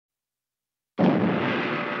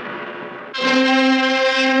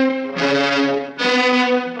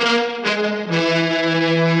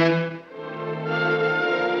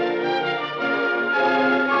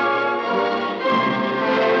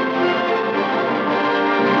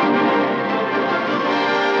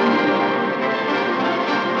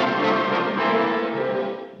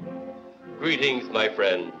my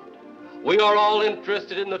friend. We are all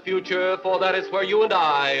interested in the future, for that is where you and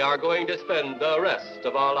I are going to spend the rest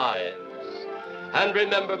of our lives. And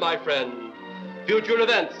remember, my friend, future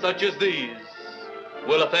events such as these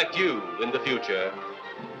will affect you in the future.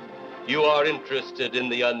 You are interested in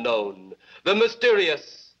the unknown, the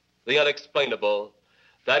mysterious, the unexplainable.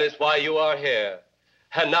 That is why you are here.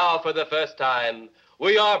 And now, for the first time,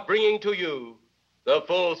 we are bringing to you the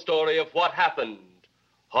full story of what happened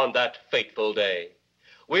on that fateful day.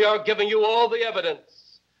 We are giving you all the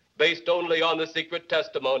evidence based only on the secret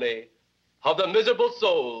testimony of the miserable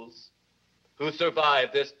souls who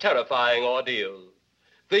survived this terrifying ordeal.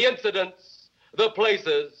 The incidents, the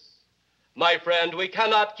places. My friend, we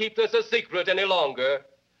cannot keep this a secret any longer.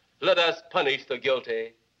 Let us punish the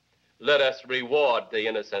guilty. Let us reward the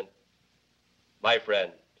innocent. My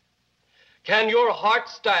friend, can your heart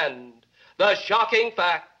stand the shocking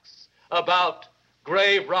facts about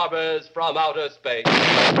grave robbers from outer space?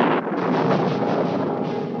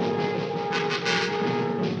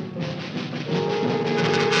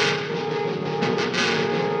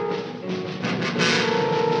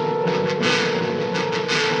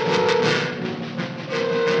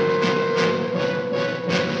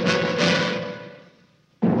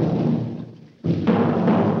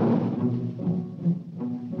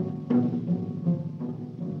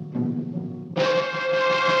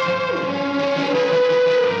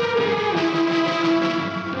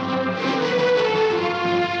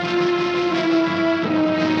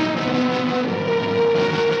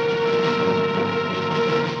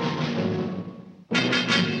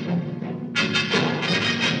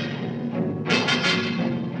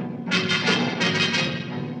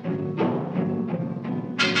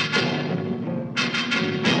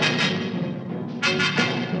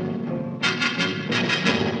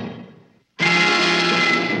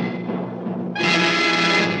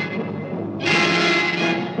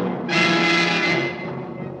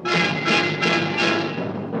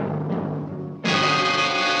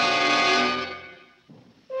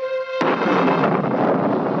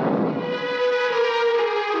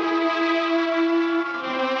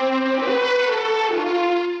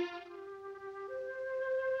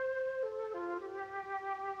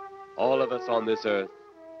 All of us on this earth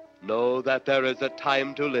know that there is a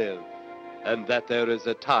time to live and that there is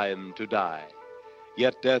a time to die.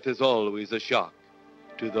 Yet death is always a shock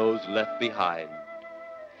to those left behind.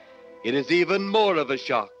 It is even more of a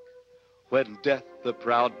shock when death, the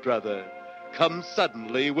proud brother, comes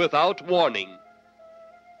suddenly without warning.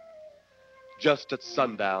 Just at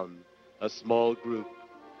sundown, a small group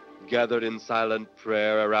gathered in silent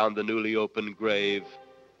prayer around the newly opened grave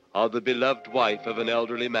of the beloved wife of an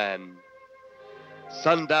elderly man.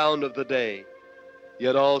 Sundown of the day,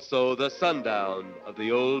 yet also the sundown of the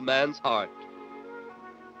old man's heart.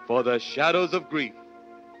 For the shadows of grief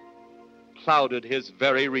clouded his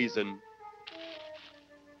very reason.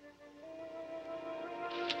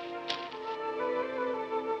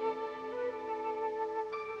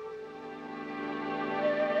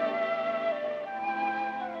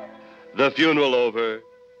 The funeral over,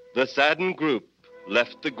 the saddened group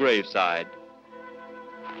left the graveside.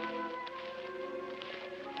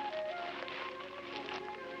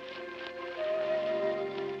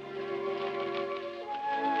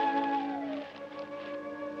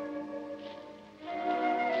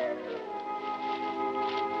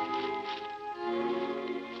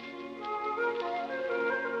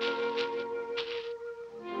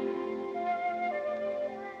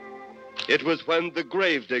 It was when the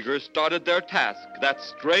gravediggers started their task that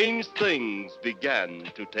strange things began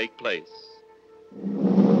to take place.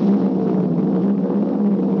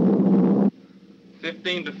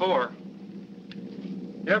 15-4.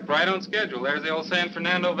 Yep, right on schedule. There's the old San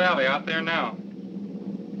Fernando Valley out there now.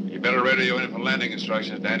 You better radio in for landing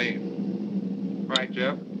instructions, Danny. Right,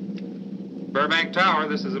 Jeff. Burbank Tower,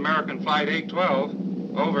 this is American Flight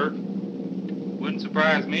 812. Over. Wouldn't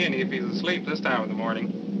surprise me any if he's asleep this time of the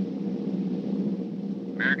morning.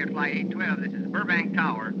 American Flight 812, this is Burbank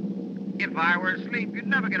Tower. If I were asleep, you'd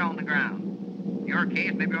never get on the ground. In your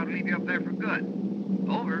case, maybe I ought to leave you up there for good.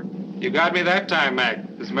 Over. You got me that time, Mac.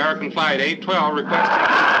 This is American Flight 812 requesting...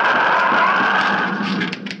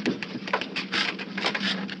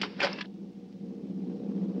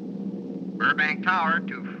 Burbank Tower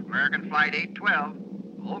to American Flight 812.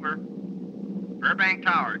 Over. Burbank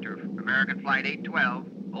Tower to American Flight 812.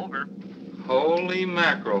 Over. Holy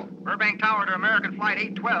mackerel. Burbank Tower to American Flight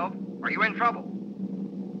 812. Are you in trouble?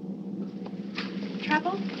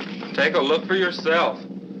 Trouble? Take a look for yourself.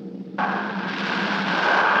 What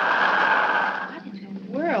in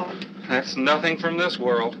the world? That's nothing from this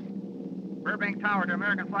world. Burbank Tower to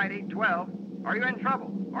American Flight 812. Are you in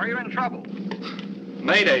trouble? Are you in trouble?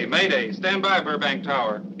 Mayday, mayday. Stand by, Burbank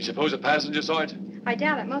Tower. You suppose a passenger saw it? I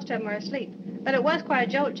doubt it. Most of them are asleep. But it was quite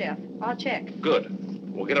a jolt, Jeff. I'll check.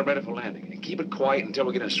 Good. We'll get it ready for landing. And keep it quiet until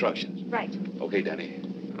we get instructions. Right. Okay, Danny.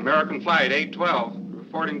 American Flight 812,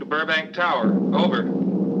 reporting to Burbank Tower. Over.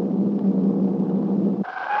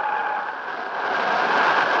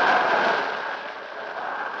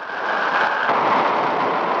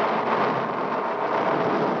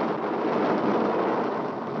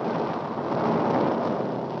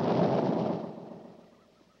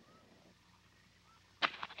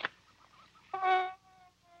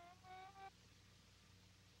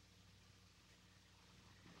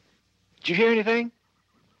 Did you hear anything?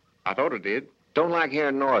 I thought it did. Don't like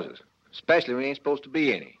hearing noises, especially when there ain't supposed to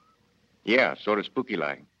be any. Yeah, sort of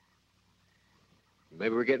spooky-like.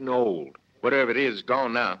 Maybe we're getting old. Whatever it is, it's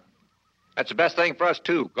gone now. That's the best thing for us,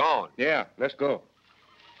 too. Gone. Yeah, let's go.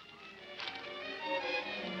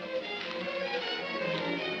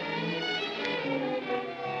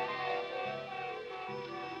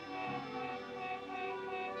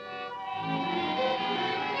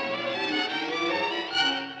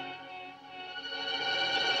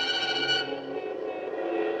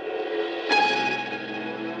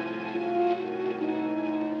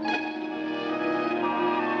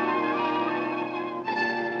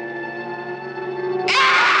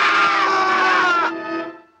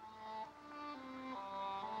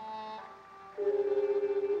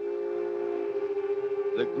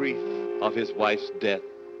 The grief of his wife's death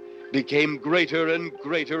became greater and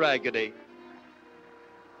greater agony.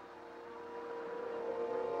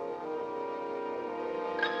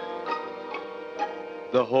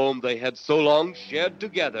 The home they had so long shared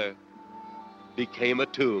together became a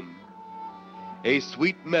tomb, a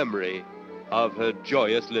sweet memory of her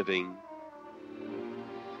joyous living.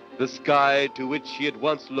 The sky to which she had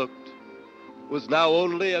once looked was now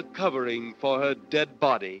only a covering for her dead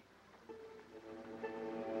body.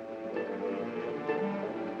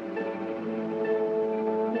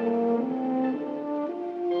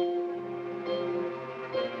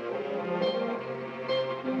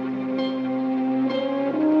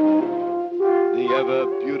 The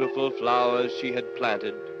ever-beautiful flowers she had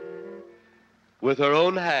planted with her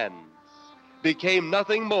own hands became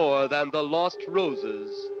nothing more than the lost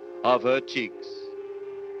roses of her cheeks.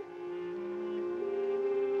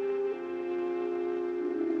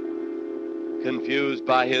 Confused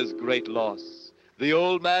by his great loss, the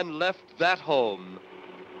old man left that home,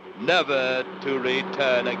 never to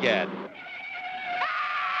return again.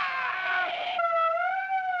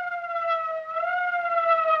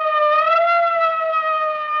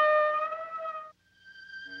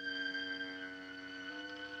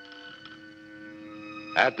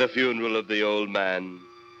 At the funeral of the old man,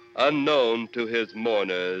 unknown to his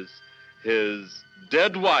mourners, his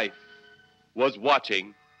dead wife was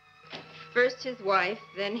watching. First his wife,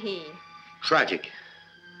 then he. Tragic.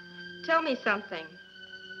 Tell me something.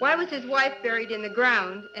 Why was his wife buried in the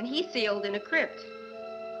ground and he sealed in a crypt?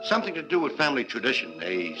 Something to do with family tradition,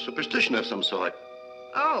 a superstition of some sort.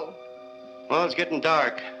 Oh. Well, it's getting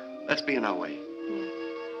dark. Let's be on our way.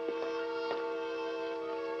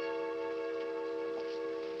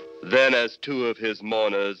 Then, as two of his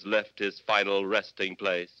mourners left his final resting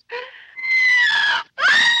place,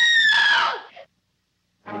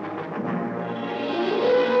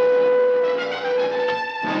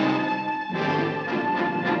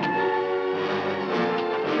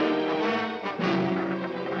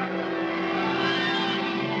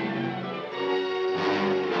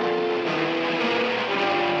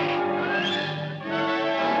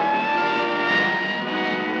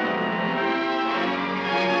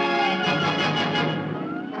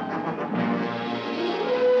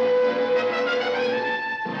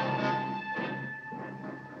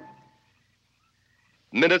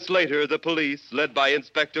 minutes later, the police, led by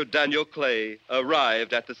Inspector Daniel Clay,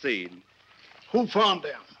 arrived at the scene. Who found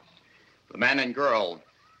them? The man and girl.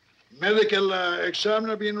 Medical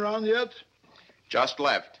examiner been around yet? Just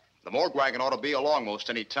left. The morgue wagon ought to be along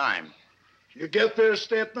most any time. You get their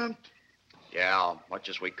statement? Yeah, much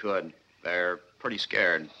as we could. They're pretty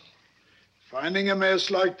scared. Finding a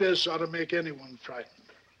mess like this ought to make anyone frightened.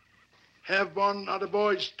 Have one of the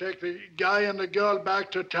boys take the guy and the girl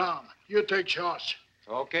back to town. You take charge.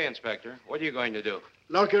 Okay, Inspector. What are you going to do?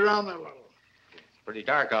 Look around a little. It's pretty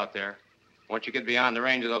dark out there. Once you get beyond the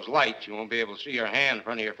range of those lights, you won't be able to see your hand in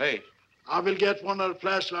front of your face. I will get one of the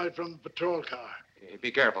flashlights from the patrol car.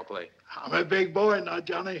 Be careful, Clay. I'm a big boy now,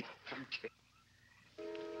 Johnny. Okay.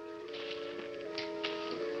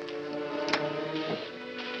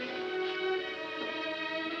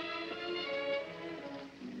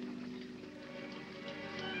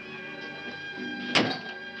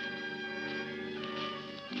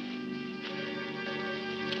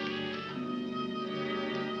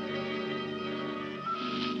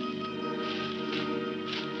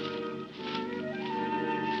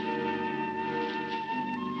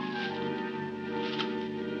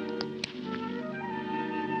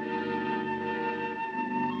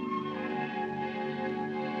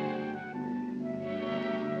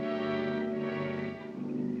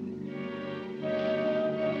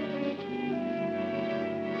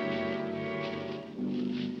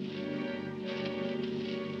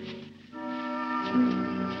 Oh,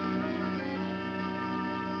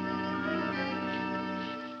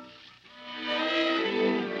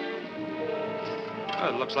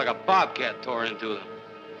 it looks like a bobcat tore into them.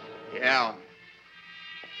 Yeah.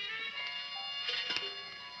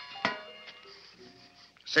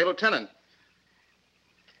 Say, Lieutenant,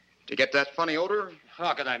 did you get that funny odor?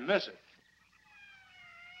 How could I miss it?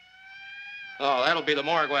 Oh, that'll be the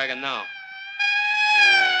morgue wagon now.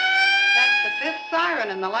 That's the fifth siren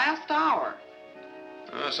in the last hour.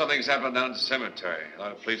 Something's happened down at the cemetery. A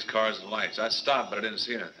lot of police cars and lights. I stopped, but I didn't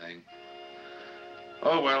see anything.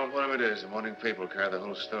 Oh, well, whatever it is, the morning paper will carry the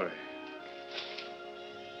whole story.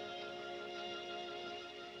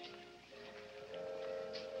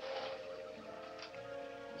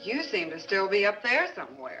 You seem to still be up there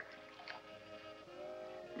somewhere.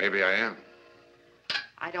 Maybe I am.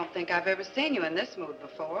 I don't think I've ever seen you in this mood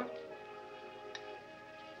before.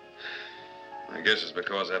 I guess it's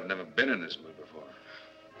because I've never been in this mood before.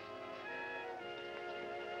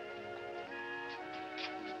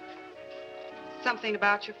 Something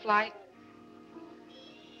about your flight?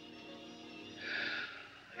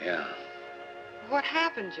 Yeah. What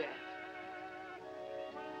happened, Jeff?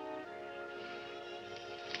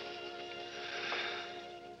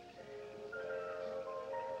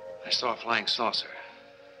 I saw a flying saucer.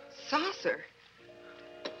 Saucer?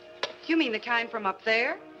 You mean the kind from up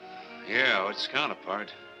there? Yeah, its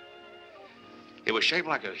counterpart. It was shaped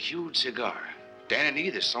like a huge cigar. Dan and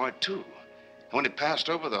Edith saw it, too. And when it passed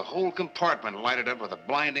over, the whole compartment lighted up with a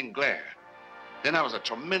blinding glare. Then there was a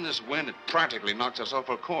tremendous wind that practically knocked us off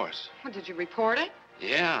our course. Well, did you report it?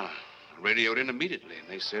 Yeah. I radioed in immediately, and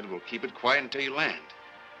they said, we'll keep it quiet until you land.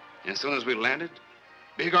 And as soon as we landed,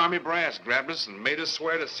 big army brass grabbed us and made us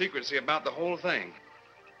swear to secrecy about the whole thing.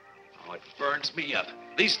 Oh, it burns me up.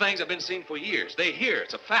 These things have been seen for years. They hear.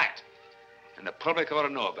 It's a fact. And the public ought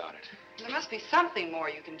to know about it. There must be something more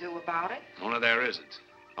you can do about it. Only there isn't.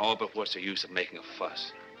 Oh, but what's the use of making a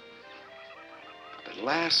fuss? But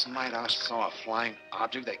last night I saw a flying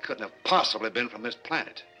object that couldn't have possibly been from this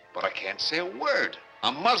planet. But I can't say a word.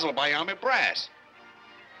 I'm muzzled by army brass.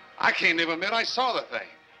 I can't even admit I saw the thing.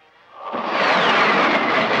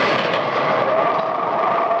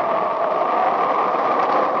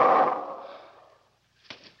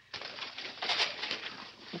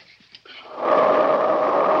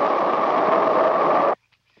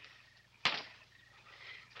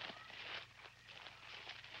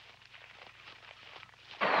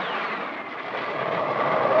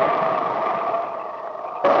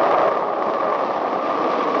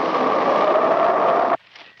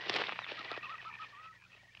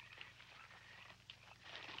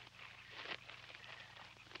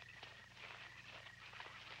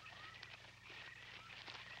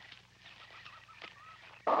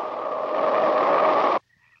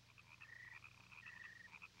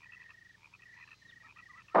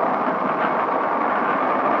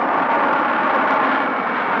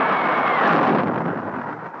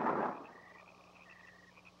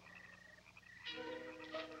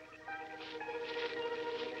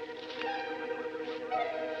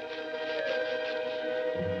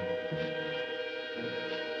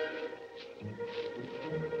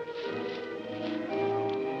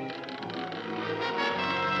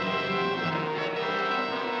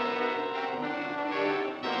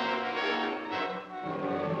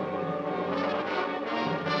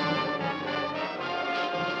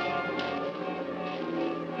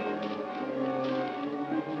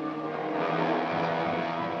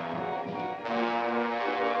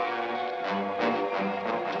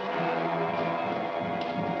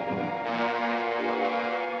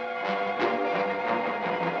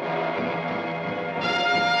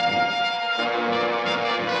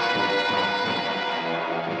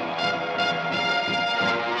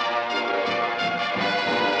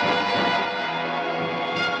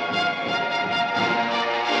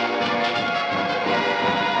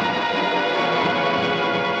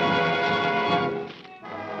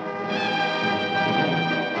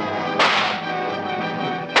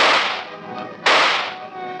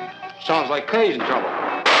 Sounds like Kay's in trouble.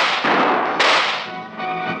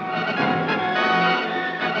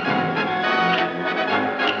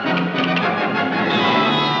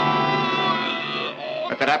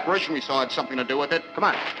 If that apparition we saw had something to do with it, come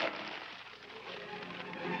on.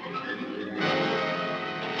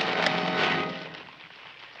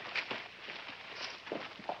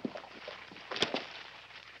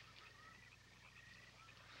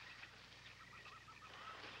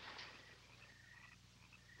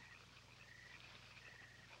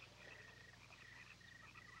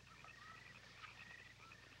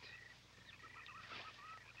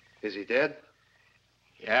 Is he dead?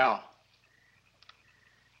 Yeah.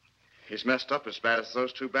 He's messed up as bad as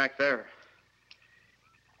those two back there.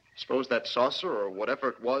 Suppose that saucer or whatever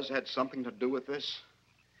it was had something to do with this?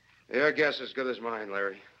 Your guess is as good as mine,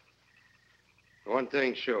 Larry. One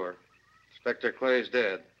thing's sure. Inspector Clay's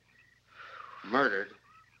dead. Murdered.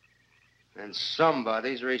 And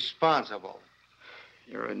somebody's responsible.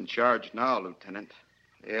 You're in charge now, Lieutenant.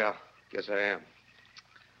 Yeah, guess I am.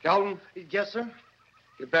 Calvin? Yes, sir?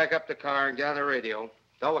 Get back up the car and get on the radio.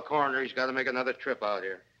 Tell the coroner he's got to make another trip out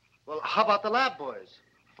here. Well, how about the lab boys?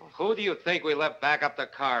 Well, who do you think we left back up the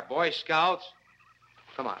car? Boy Scouts?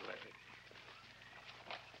 Come on, Larry.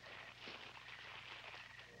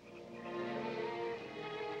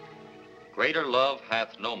 Greater love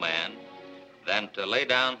hath no man than to lay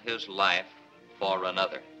down his life for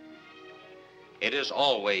another. It is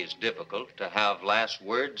always difficult to have last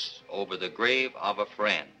words over the grave of a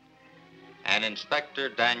friend. And Inspector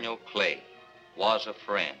Daniel Clay was a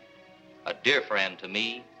friend, a dear friend to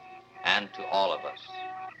me and to all of us.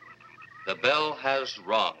 The bell has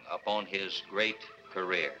rung upon his great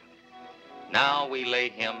career. Now we lay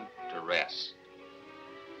him to rest.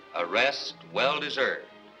 A rest well-deserved,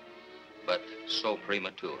 but so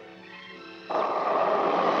premature.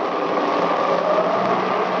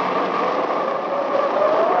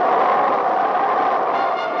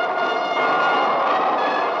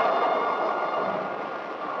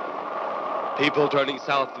 People turning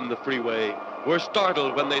south from the freeway were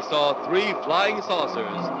startled when they saw 3 flying saucers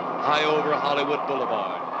high over Hollywood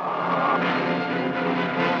Boulevard.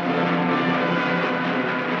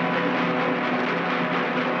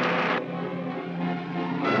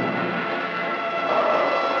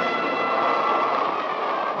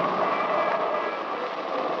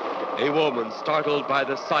 A woman, startled by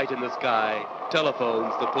the sight in the sky,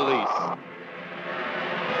 telephones the police.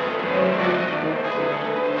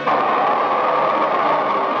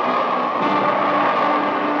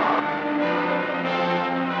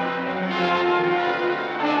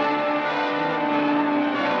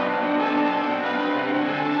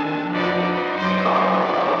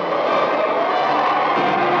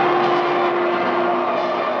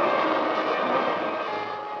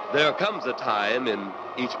 There comes a time in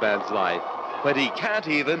each man's life when he can't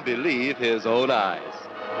even believe his own eyes.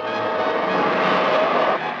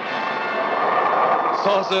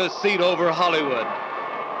 Saucers seen over Hollywood.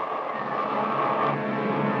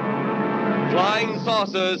 Flying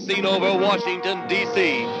saucers seen over Washington,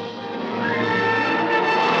 D.C.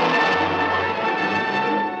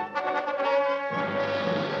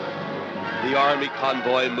 The Army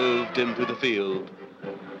convoy moved into the field.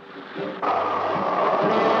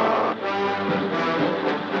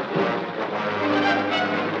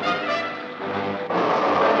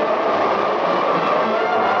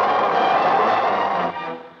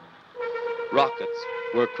 Rockets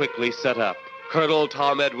were quickly set up. Colonel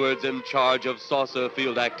Tom Edwards, in charge of saucer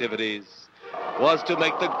field activities, was to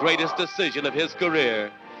make the greatest decision of his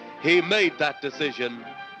career. He made that decision.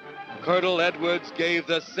 Colonel Edwards gave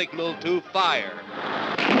the signal to fire.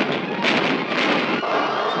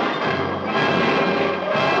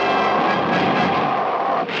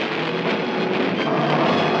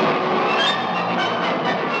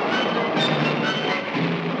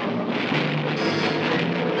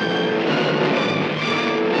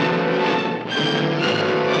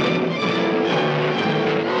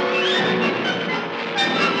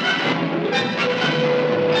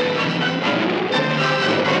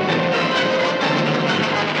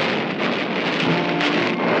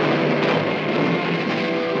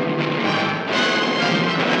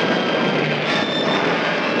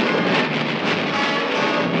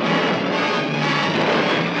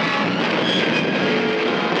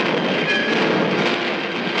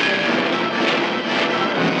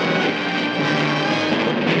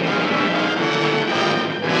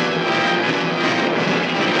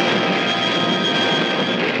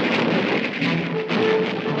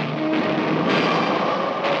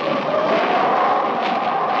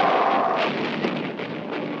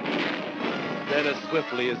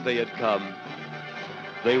 As they had come,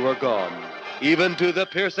 they were gone, even to the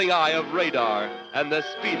piercing eye of radar and the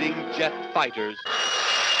speeding jet fighters.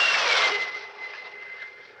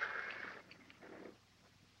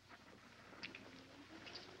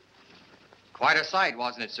 Quite a sight,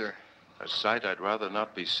 wasn't it, sir? A sight I'd rather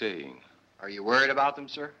not be seeing. Are you worried about them,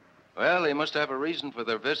 sir? Well, they must have a reason for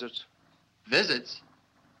their visits. Visits?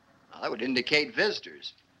 Well, that would indicate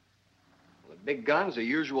visitors. Well, the big gun's the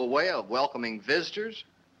usual way of welcoming visitors.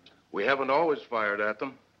 We haven't always fired at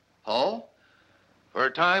them. Oh? For a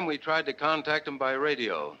time, we tried to contact them by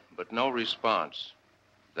radio, but no response.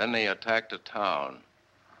 Then they attacked a town.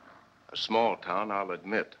 A small town, I'll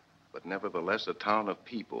admit, but nevertheless a town of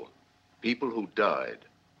people. People who died.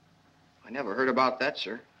 I never heard about that,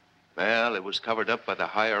 sir. Well, it was covered up by the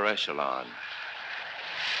higher echelon.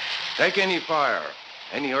 Take any fire,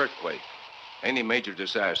 any earthquake, any major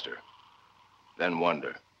disaster, then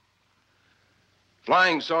wonder.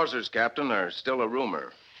 Flying saucers, Captain, are still a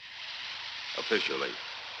rumor. Officially.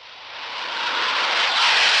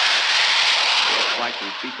 Looks like we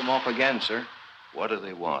beat them off again, sir. What do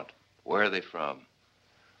they want? Where are they from?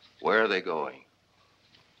 Where are they going?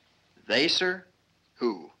 They, sir?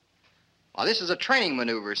 Who? Well, this is a training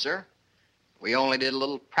maneuver, sir. We only did a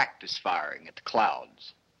little practice firing at the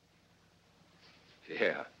clouds.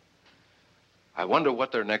 Yeah. I wonder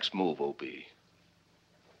what their next move will be.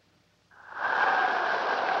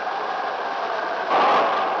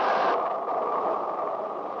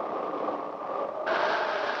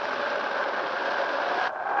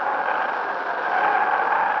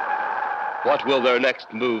 What will their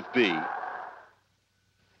next move be?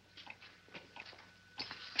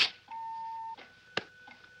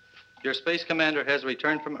 Your space commander has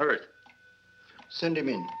returned from Earth. Send him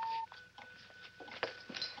in.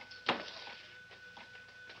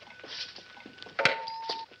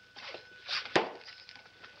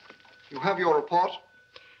 You have your report?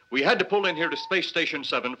 We had to pull in here to Space Station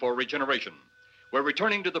 7 for regeneration. We're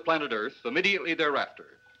returning to the planet Earth immediately thereafter.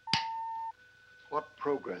 What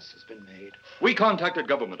progress has been made? We contacted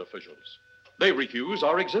government officials. They refuse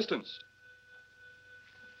our existence.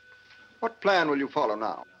 What plan will you follow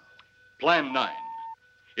now? Plan 9.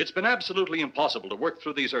 It's been absolutely impossible to work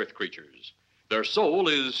through these Earth creatures. Their soul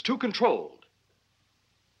is too controlled.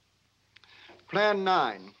 Plan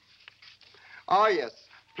 9. Ah, yes.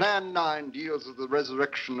 Plan 9 deals with the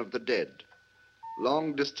resurrection of the dead.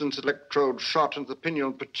 Long-distance electrode shot into the pineal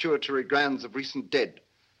and pituitary glands of recent dead.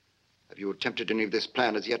 Have you attempted any of this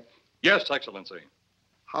plan as yet? Yes, Excellency.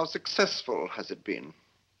 How successful has it been?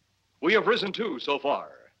 We have risen too so far.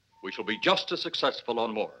 We shall be just as successful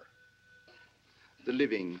on more. The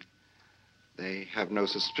living, they have no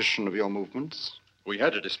suspicion of your movements? We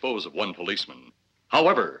had to dispose of one policeman.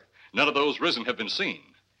 However, none of those risen have been seen.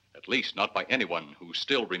 At least not by anyone who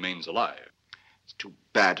still remains alive. It's too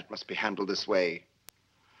bad it must be handled this way.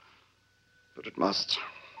 But it must.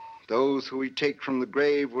 Those who we take from the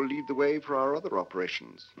grave will lead the way for our other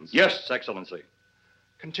operations. So yes, Excellency.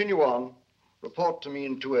 Continue on. Report to me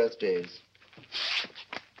in 2 Earth days.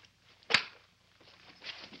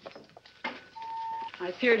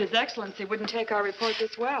 I feared His Excellency wouldn't take our report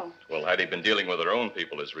this well. Well, had he been dealing with our own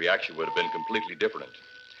people, his reaction would have been completely different.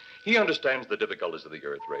 He understands the difficulties of the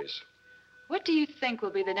Earth race. What do you think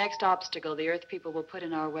will be the next obstacle the Earth people will put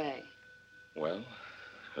in our way? Well,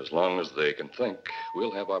 as long as they can think,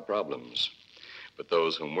 we'll have our problems. But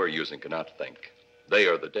those whom we're using cannot think. They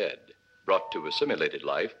are the dead, brought to a simulated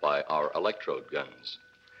life by our electrode guns.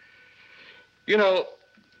 You know,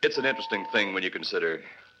 it's an interesting thing when you consider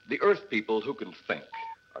the Earth people who can think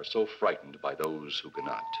are so frightened by those who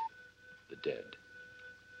cannot, the dead.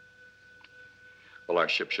 Well, our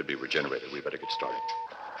ship should be regenerated. We better get started.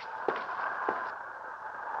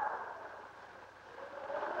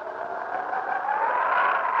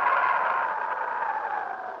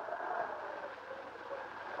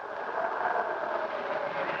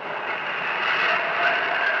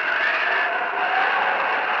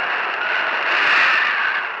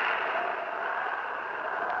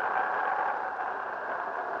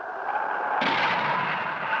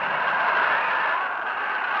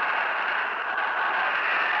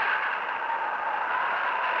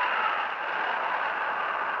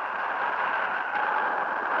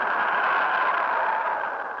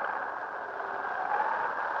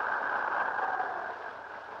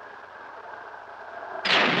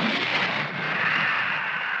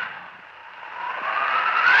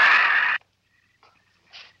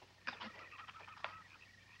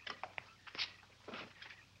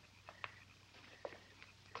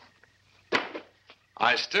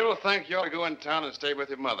 I still think you ought to go in town and stay with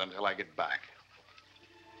your mother until I get back.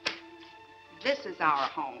 This is our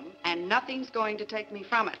home, and nothing's going to take me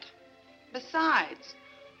from it. Besides,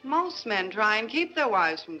 most men try and keep their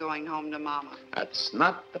wives from going home to Mama. That's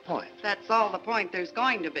not the point. That's all the point there's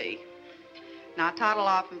going to be. Now toddle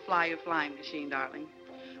off and fly your flying machine, darling.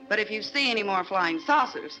 But if you see any more flying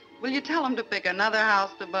saucers, will you tell them to pick another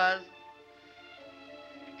house to buzz?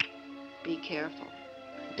 Be careful.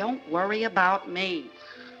 Don't worry about me.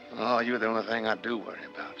 Oh, you're the only thing I do worry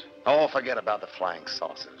about. Oh, forget about the flying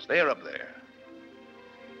saucers. They're up there.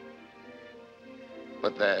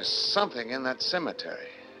 But there's something in that cemetery.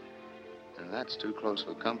 And that's too close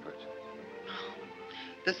for comfort.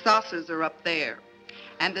 The saucers are up there,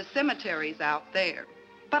 and the cemetery's out there.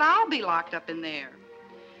 But I'll be locked up in there.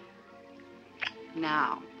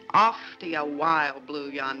 Now, off to your wild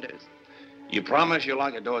blue yonders. You promise you'll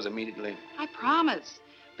lock your doors immediately? I promise.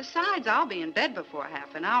 Besides, I'll be in bed before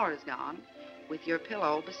half an hour is gone, with your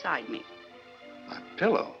pillow beside me. My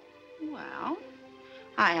pillow? Well,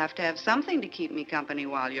 I have to have something to keep me company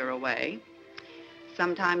while you're away.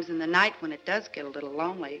 Sometimes in the night when it does get a little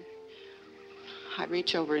lonely, I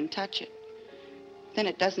reach over and touch it. Then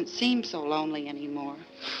it doesn't seem so lonely anymore.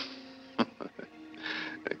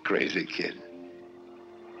 A crazy kid.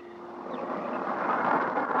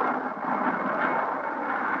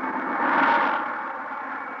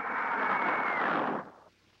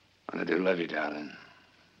 I do love you, darling.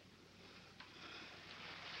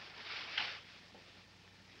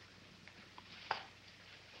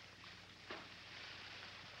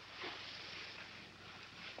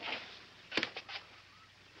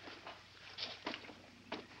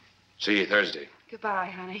 See you Thursday. Goodbye,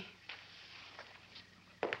 honey.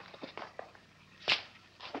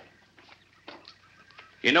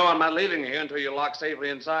 You know I'm not leaving here until you're locked safely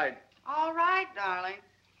inside. All right, darling.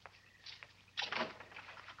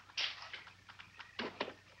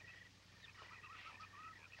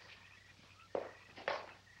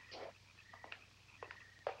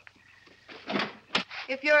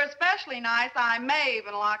 If you're especially nice, I may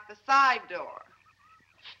even lock the side door.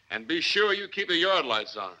 And be sure you keep the yard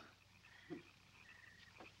lights on.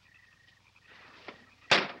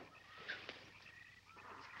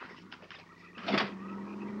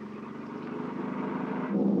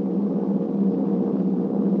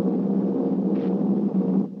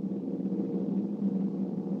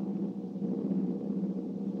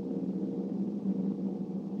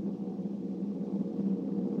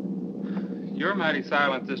 You're mighty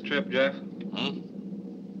silent this trip, Jeff. Hmm?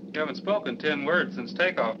 You haven't spoken 10 words since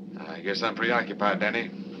takeoff. I guess I'm preoccupied,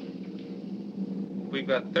 Danny. We've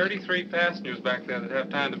got 33 passengers back there that have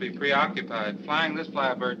time to be preoccupied. Flying this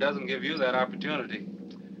flybird doesn't give you that opportunity.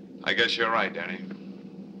 I guess you're right, Danny.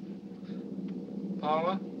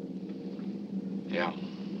 Paula? Yeah.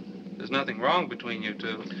 There's nothing wrong between you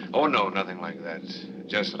two. Oh, no, nothing like that.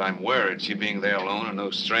 Just that I'm worried, she being there alone and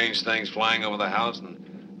those strange things flying over the house and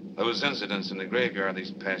those incidents in the graveyard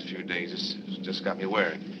these past few days. It's just got me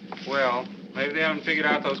worried. Well, maybe they haven't figured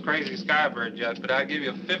out those crazy skybirds yet, but I'd give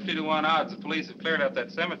you 50 to 1 odds the police have cleared up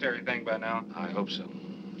that cemetery thing by now. I hope so.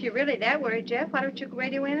 If you're really that worried, Jeff, why don't you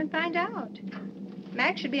radio in and find out?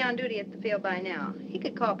 Mac should be on duty at the field by now. He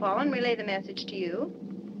could call Paul and relay the message to you.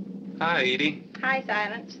 Hi, Edie. Hi,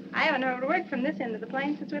 Silence. I haven't heard a word from this end of the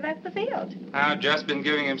plane since we left the field. I've just been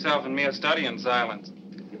giving himself and me a study in silence.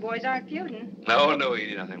 You boys aren't feuding. No,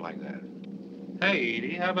 Edie, nothing like that. Hey,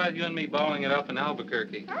 Edie, how about you and me balling it up in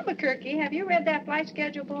Albuquerque? Albuquerque? Have you read that flight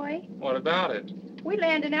schedule, boy? What about it? We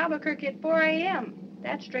land in Albuquerque at 4 a.m.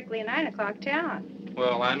 That's strictly a 9 o'clock town.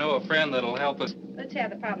 Well, I know a friend that'll help us. Let's have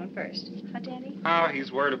the problem first. Huh, Danny? Oh,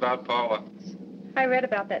 he's worried about Paula. I read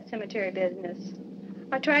about that cemetery business.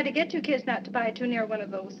 I tried to get you kids not to buy too near one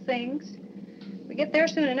of those things. We get there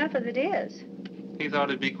soon enough as it is. He thought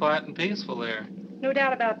it'd be quiet and peaceful there. No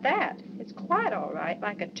doubt about that. It's quiet, all right,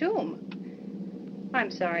 like a tomb.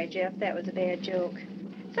 I'm sorry, Jeff. That was a bad joke.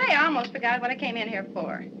 Say, I almost forgot what I came in here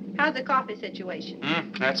for. How's the coffee situation?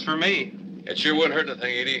 That's for me. It sure wouldn't hurt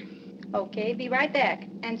anything, Edie. Okay, be right back.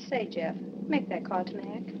 And say, Jeff, make that call to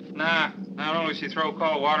Mac. Nah, not only she throw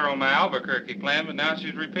cold water on my Albuquerque plan, but now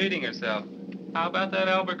she's repeating herself. How about that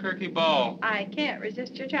Albuquerque ball? I can't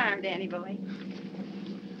resist your charm, Danny boy.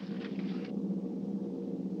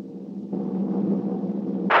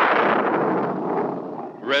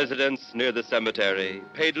 Residents near the cemetery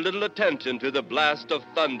paid little attention to the blast of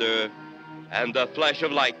thunder and the flash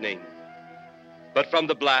of lightning. But from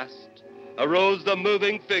the blast arose the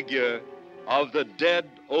moving figure of the dead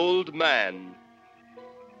old man.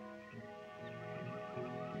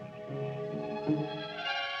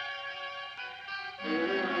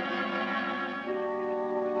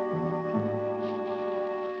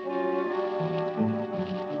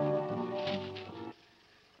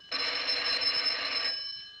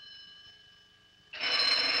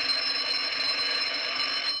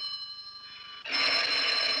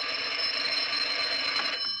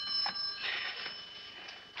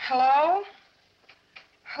 Hello?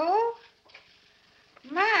 Who?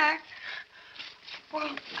 Mac?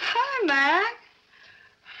 Well, hi, Mac.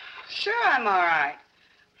 Sure, I'm all right.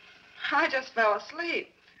 I just fell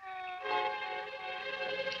asleep.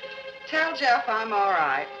 Tell Jeff I'm all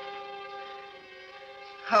right.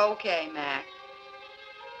 Okay, Mac.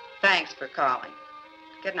 Thanks for calling.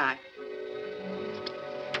 Good night.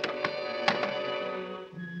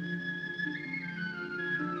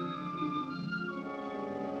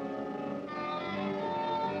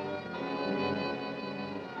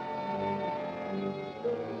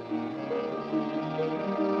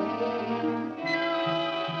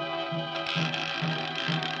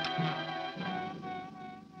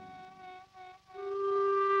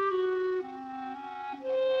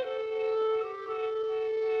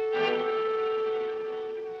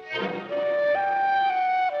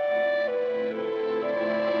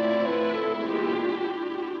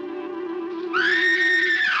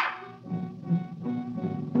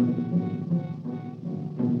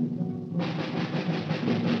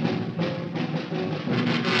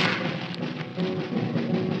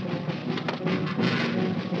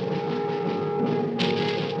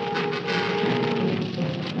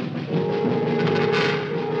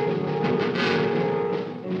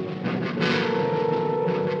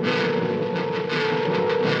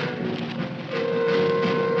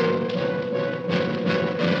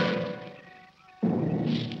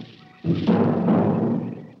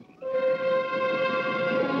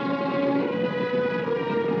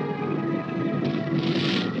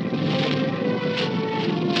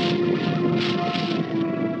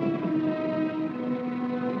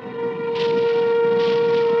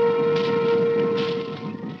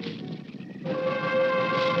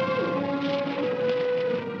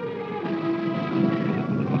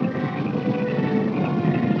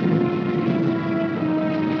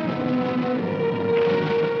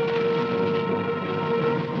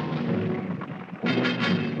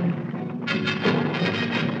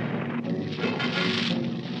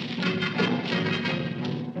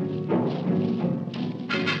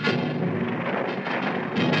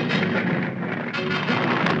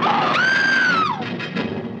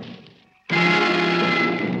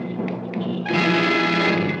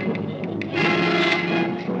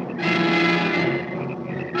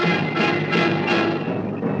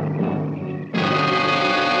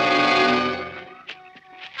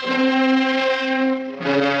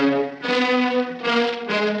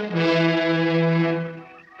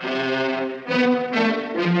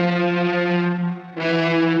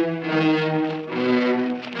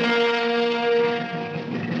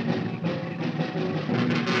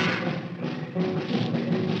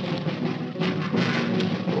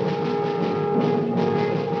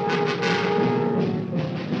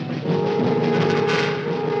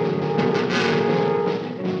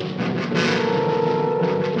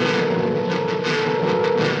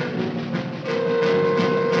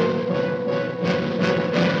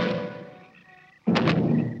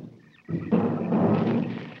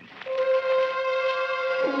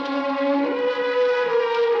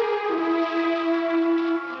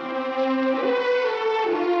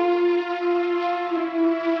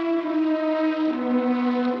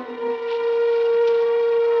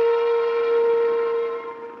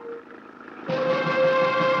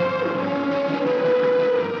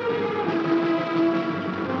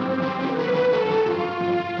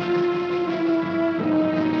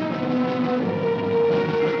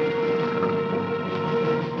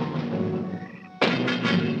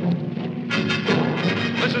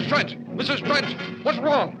 Mrs. Trent, what's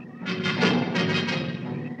wrong?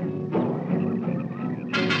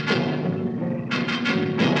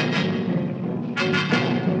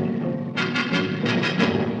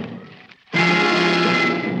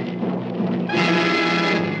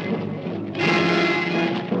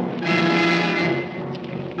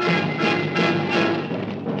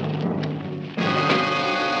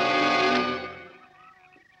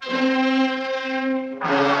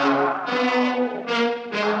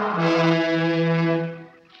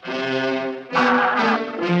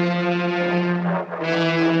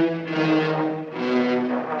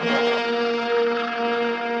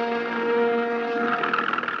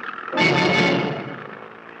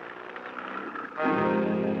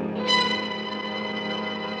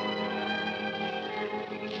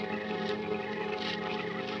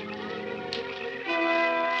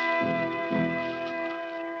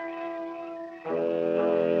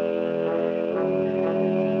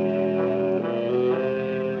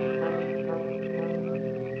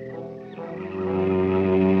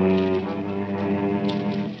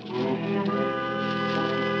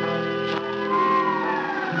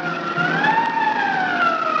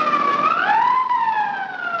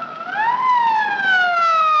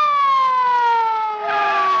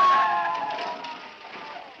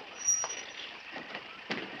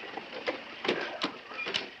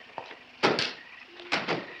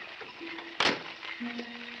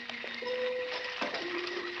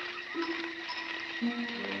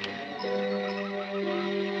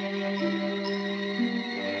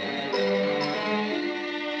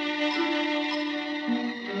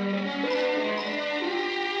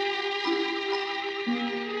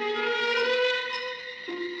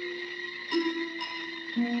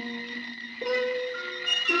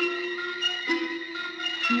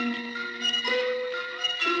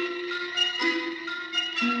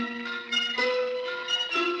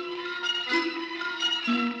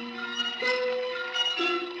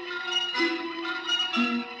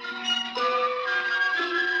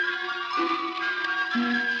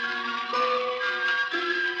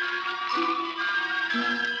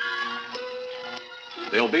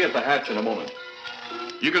 They'll be at the hatch in a moment.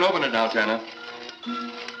 You can open it now, Tanner.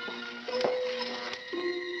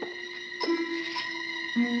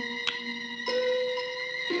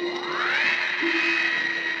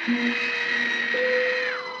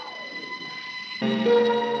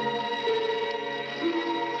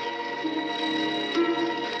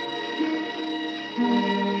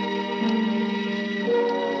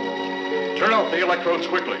 Turn off the electrodes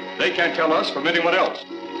quickly. They can't tell us from anyone else.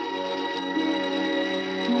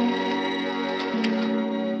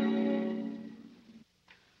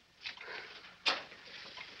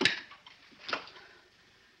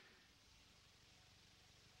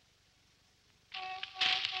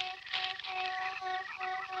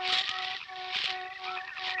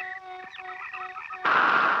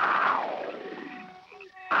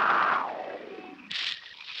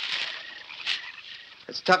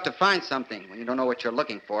 It's tough to find something when you don't know what you're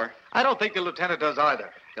looking for. I don't think the lieutenant does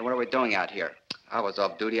either. Then what are we doing out here? I was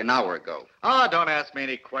off duty an hour ago. Oh, don't ask me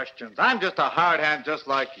any questions. I'm just a hard hand just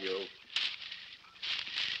like you.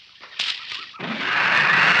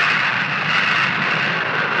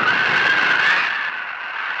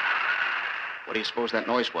 What do you suppose that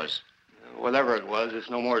noise was? Whatever it was,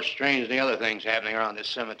 it's no more strange than the other things happening around this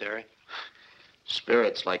cemetery.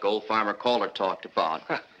 Spirits like old Farmer Caller talked about.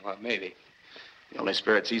 Well, maybe. The only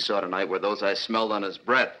spirits he saw tonight were those I smelled on his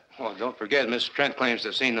breath. Well, don't forget, Miss Trent claims to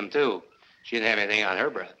have seen them, too. She didn't have anything on her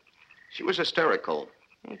breath. She was hysterical.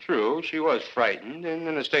 Well, true, she was frightened and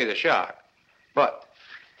in a state of shock. But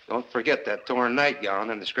don't forget that torn nightgown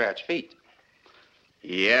and the scratched feet.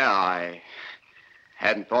 Yeah, I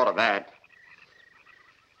hadn't thought of that.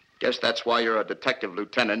 Guess that's why you're a detective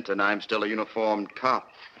lieutenant and I'm still a uniformed cop.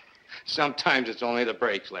 Sometimes it's only the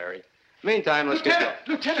breaks, Larry. Meantime, let's get going.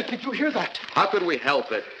 Lieutenant, did you hear that? How could we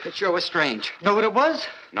help it? It sure was strange. Know what it was?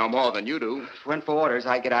 No more than you do. Went for orders.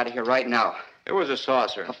 I get out of here right now. It was a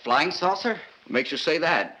saucer. A flying saucer? What makes you say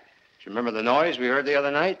that? Do you remember the noise we heard the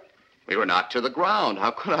other night? We were knocked to the ground.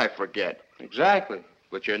 How could I forget? Exactly.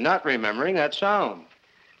 But you're not remembering that sound.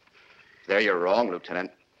 There you're wrong,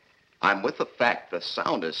 Lieutenant. I'm with the fact the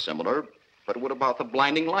sound is similar, but what about the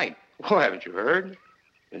blinding light? Well, haven't you heard?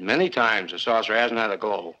 And many times the saucer hasn't had a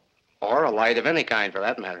glow. Or a light of any kind, for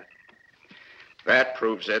that matter. That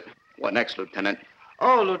proves it. What next, Lieutenant?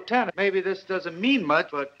 Oh, Lieutenant, maybe this doesn't mean much,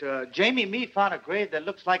 but Jamie Meade found a grave that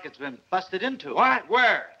looks like it's been busted into. What?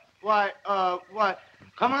 Where? Why, what?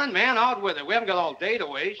 Come on, man, out with it. We haven't got all day to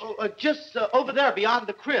waste. Oh, just over there beyond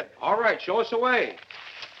the crib. All right, show us the way.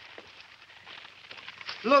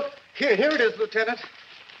 Look, here it is, Lieutenant.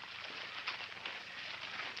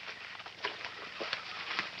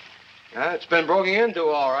 It's been broken into,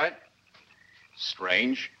 all right.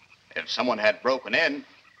 Strange. If someone had broken in,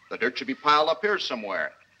 the dirt should be piled up here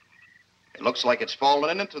somewhere. It looks like it's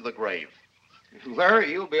fallen into the grave.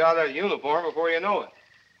 Larry, you'll be out of that uniform before you know it.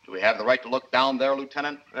 Do we have the right to look down there,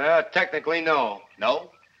 Lieutenant? Technically, no. No?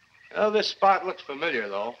 Well, this spot looks familiar,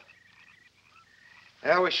 though.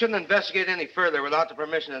 We shouldn't investigate any further without the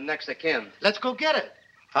permission of next of kin. Let's go get it.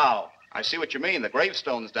 How? I see what you mean. The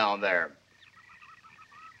gravestone's down there.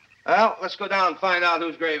 Well, let's go down and find out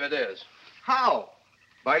whose grave it is. How?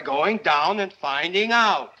 By going down and finding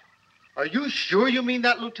out. Are you sure you mean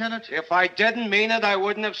that, Lieutenant? If I didn't mean it, I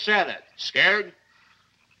wouldn't have said it. Scared?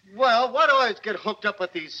 Well, why do I always get hooked up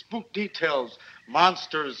with these spook details?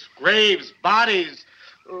 Monsters, graves, bodies.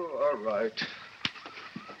 Oh, all right.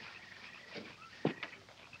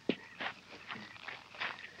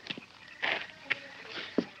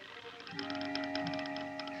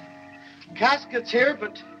 Casket's here,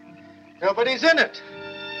 but nobody's in it.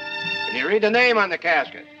 Can you read the name on the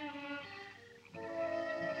casket?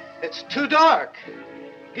 It's too dark.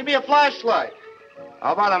 Give me a flashlight.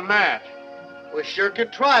 How about a match? We sure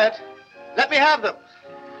could try it. Let me have them.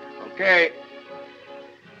 Okay.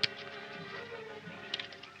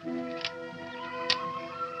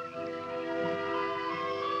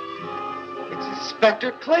 It's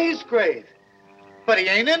Inspector Clay's grave, but he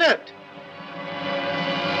ain't in it.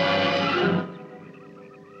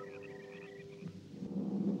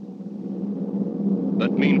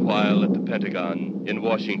 But meanwhile, at the Pentagon in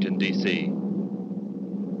Washington, D.C.,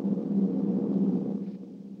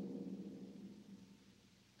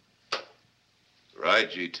 Right,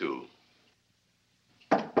 G2.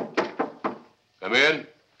 Come in.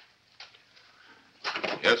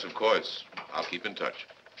 Yes, of course. I'll keep in touch.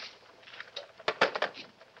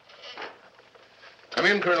 Come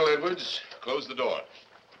in, Colonel Edwards. Close the door.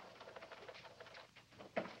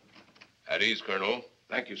 At ease, Colonel.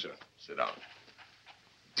 Thank you, sir. Sit down.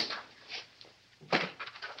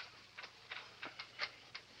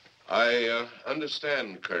 I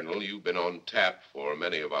understand, Colonel, you've been on tap for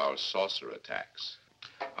many of our saucer attacks.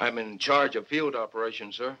 I'm in charge of field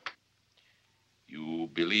operations, sir. You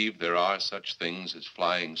believe there are such things as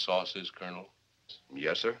flying saucers, Colonel?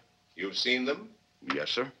 Yes, sir. You've seen them? Yes,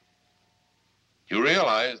 sir. You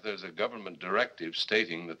realize there's a government directive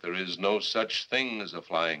stating that there is no such thing as a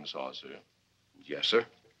flying saucer? Yes, sir.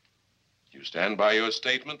 You stand by your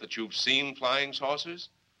statement that you've seen flying saucers?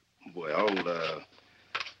 Well,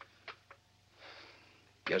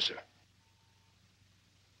 yes, sir.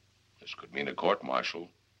 This could mean a court-martial,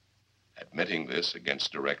 admitting this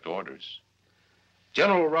against direct orders.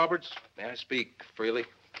 General Roberts, may I speak freely?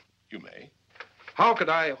 You may. How could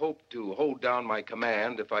I hope to hold down my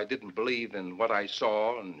command if I didn't believe in what I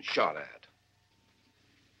saw and shot at?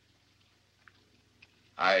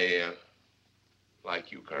 I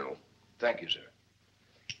like you, Colonel. Thank you, sir.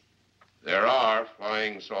 There are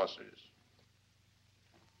flying saucers.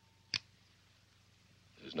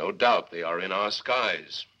 There's no doubt they are in our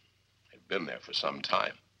skies. They've been there for some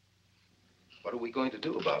time. What are we going to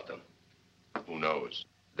do about them? Who knows?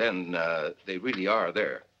 Then they really are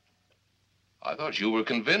there. I thought you were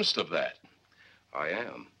convinced of that. I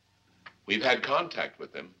am. We've had contact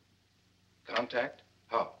with them. Contact?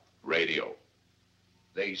 How? Radio.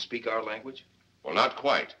 They speak our language? Well, not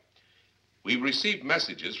quite. We've received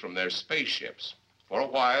messages from their spaceships. For a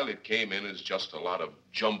while, it came in as just a lot of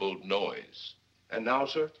jumbled noise. And now,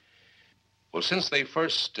 sir? Well, since they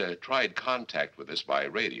first tried contact with us by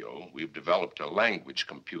radio, we've developed a language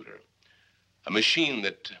computer. A machine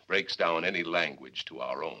that breaks down any language to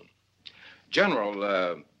our own.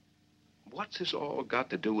 General, what's this all got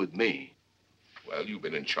to do with me? Well, you've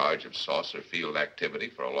been in charge of saucer field activity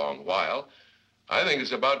for a long while. I think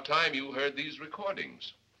it's about time you heard these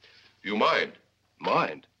recordings. Do you mind?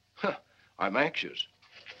 Mind? Huh, I'm anxious.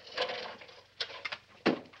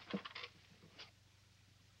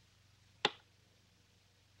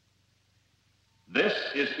 This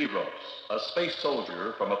is Eros, a space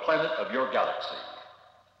soldier from a planet of your galaxy.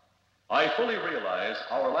 I fully realize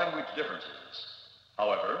our language differences.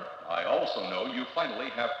 However, I also know you finally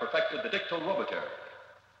have perfected the dictorobotery,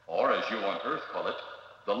 or as you on Earth call it,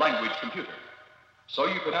 the language computer. So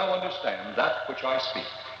you can now understand that which I speak.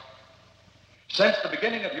 Since the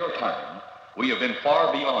beginning of your time, we have been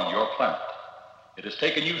far beyond your planet. It has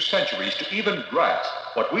taken you centuries to even grasp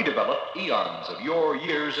what we developed eons of your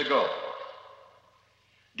years ago.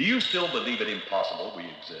 Do you still believe it impossible we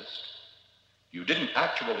exist? You didn't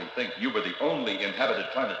actually think you were the only inhabited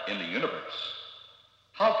planet in the universe.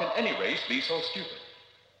 How can any race be so stupid?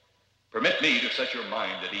 Permit me to set your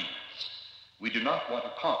mind at ease. We do not want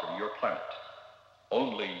to conquer your planet,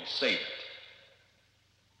 only save it.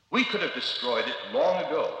 We could have destroyed it long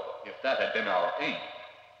ago if that had been our aim.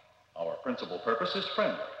 Our principal purpose is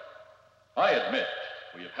friendly. I admit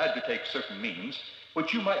we have had to take certain means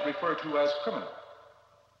which you might refer to as criminal.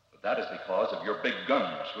 But that is because of your big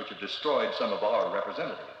guns which have destroyed some of our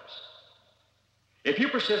representatives. If you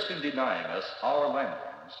persist in denying us our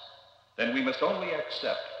landings, then we must only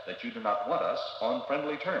accept that you do not want us on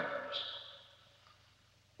friendly terms.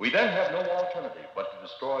 We then have no alternative but to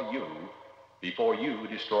destroy you before you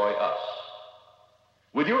destroy us.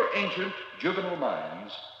 With your ancient juvenile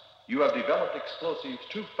minds, you have developed explosives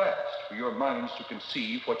too fast for your minds to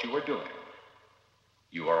conceive what you are doing.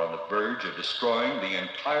 You are on the verge of destroying the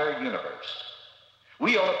entire universe.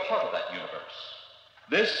 We are a part of that universe.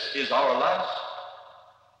 This is our last...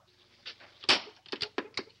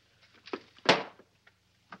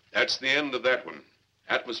 That's the end of that one.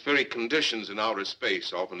 Atmospheric conditions in outer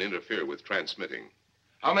space often interfere with transmitting.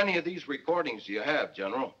 How many of these recordings do you have,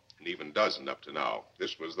 General? An even dozen up to now.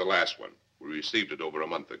 This was the last one. We received it over a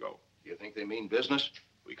month ago. You think they mean business?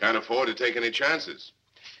 We can't afford to take any chances.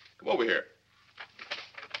 Come over here.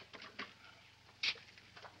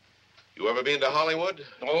 You ever been to Hollywood?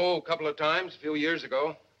 Oh, a couple of times, a few years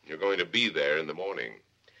ago. You're going to be there in the morning.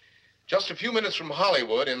 Just a few minutes from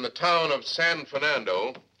Hollywood, in the town of San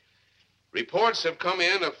Fernando, reports have come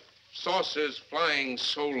in of saucers flying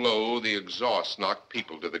so low the exhaust knocked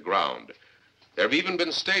people to the ground. There have even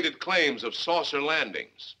been stated claims of saucer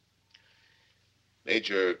landings.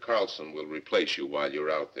 Major Carlson will replace you while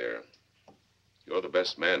you're out there. You're the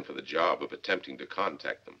best man for the job of attempting to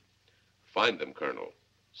contact them. Find them, Colonel.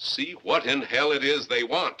 See what in hell it is they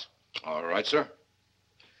want. All right, sir.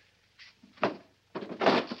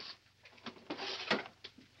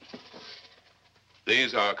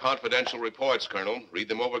 These are confidential reports, Colonel. Read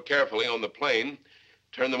them over carefully on the plane.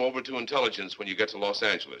 Turn them over to intelligence when you get to Los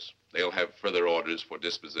Angeles. They'll have further orders for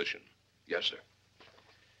disposition. Yes, sir.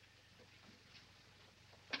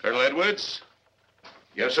 Colonel Edwards?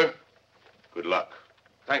 Yes, sir. Good luck.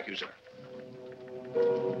 Thank you, sir.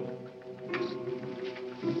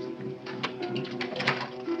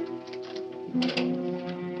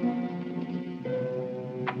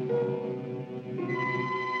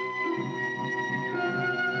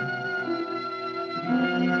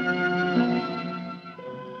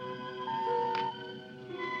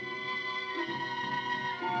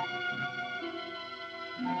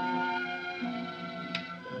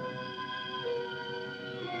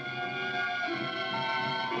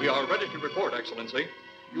 We are ready to report, Excellency.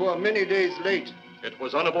 You are many days late. It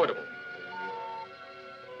was unavoidable.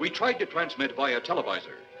 We tried to transmit via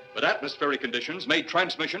televisor, but atmospheric conditions made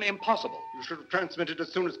transmission impossible. You should have transmitted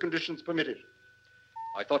as soon as conditions permitted.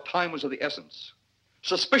 I thought time was of the essence.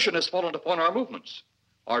 Suspicion has fallen upon our movements.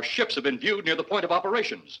 Our ships have been viewed near the point of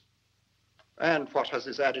operations. And what has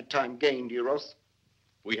this added time gained, Eros?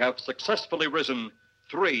 we have successfully risen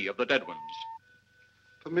 3 of the dead ones.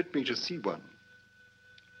 Permit me to see one.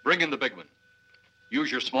 Bring in the big one.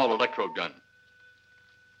 Use your small electrode gun.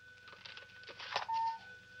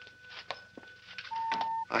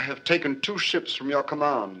 I have taken 2 ships from your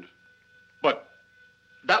command. But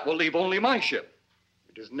that will leave only my ship.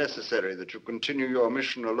 It is necessary that you continue your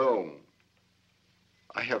mission alone.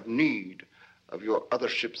 I have need of your other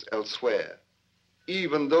ships elsewhere.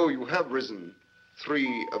 Even though you have risen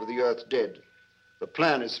 3 of the Earth's dead, the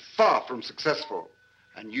plan is far from successful.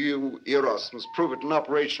 And you, Eros, must prove it an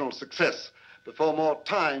operational success before more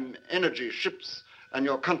time, energy, ships, and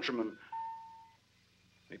your countrymen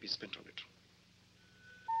may be spent on it.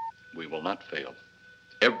 We will not fail.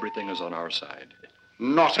 Everything is on our side.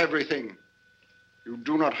 Not everything. You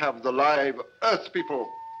do not have the live Earth people.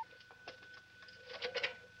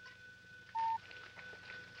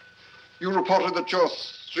 You reported that your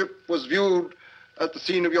ship was viewed at the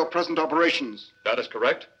scene of your present operations. That is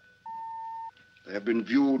correct. They have been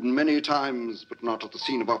viewed many times, but not at the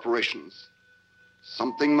scene of operations.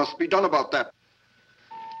 Something must be done about that.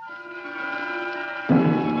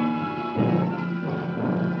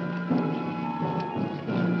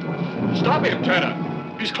 Stop him,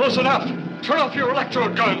 Tanner. He's close enough. Turn off your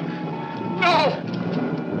electrode gun. No!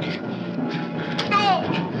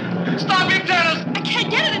 No! Stop him, Tanner! I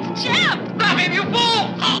can't get it. It's jammed. Stop him, you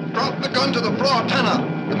fool! Drop the gun to the floor,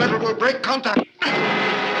 Tanner. The metal will break contact.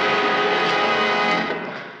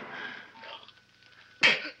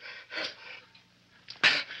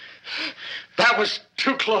 That was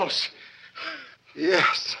too close.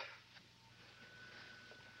 Yes.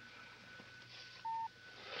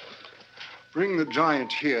 Bring the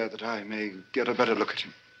giant here that I may get a better look at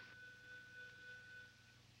him.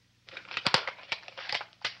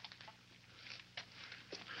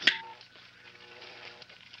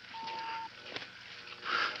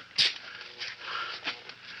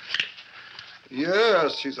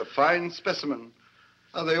 Yes, he's a fine specimen.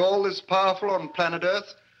 Are they all this powerful on planet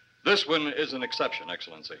Earth? This one is an exception,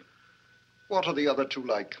 Excellency. What are the other 2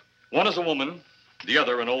 like? One is a woman, the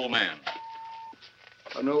other an old man.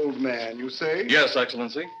 An old man, you say? Yes,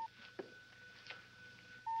 Excellency.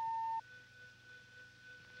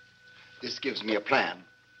 This gives me a plan.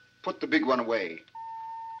 Put the big one away.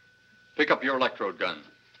 Pick up your electrode gun.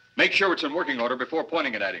 Make sure it's in working order before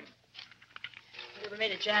pointing it at him. Whatever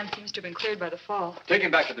made it jam seems to have been cleared by the fall. Take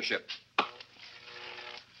him back to the ship.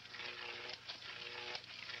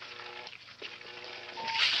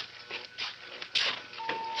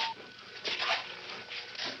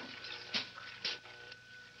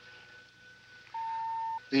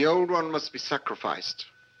 The old one must be sacrificed.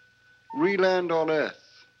 Re-land on Earth.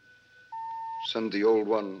 Send the old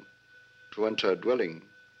one to enter a dwelling.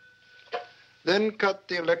 Then cut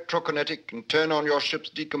the electrokinetic and turn on your ship's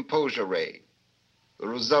decomposure ray. The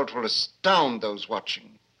result will astound those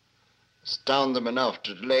watching. Astound them enough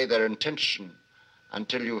to delay their intention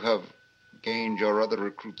until you have gained your other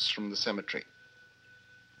recruits from the cemetery.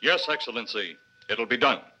 Yes, Excellency. It'll be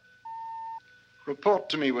done. Report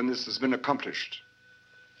to me when this has been accomplished.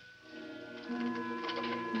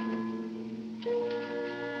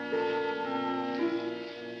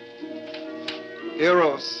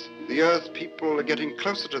 Eros, the Earth people are getting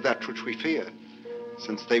closer to that which we fear.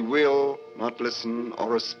 Since they will not listen or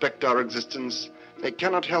respect our existence, they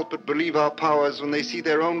cannot help but believe our powers when they see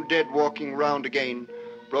their own dead walking round again,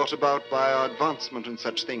 brought about by our advancement and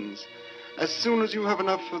such things. As soon as you have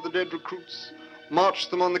enough of the dead recruits, march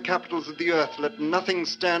them on the capitals of the Earth. Let nothing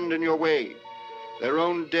stand in your way. Their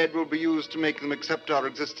own dead will be used to make them accept our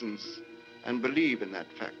existence and believe in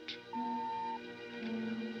that fact.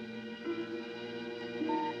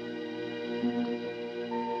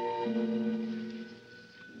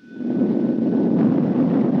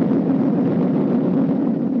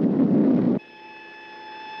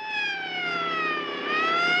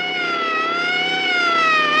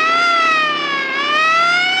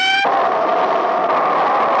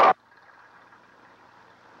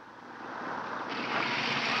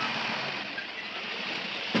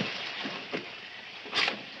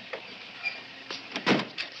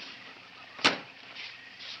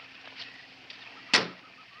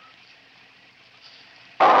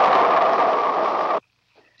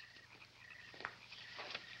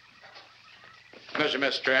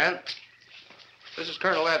 Miss Strand. This is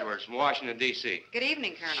Colonel Edwards from Washington, D.C. Good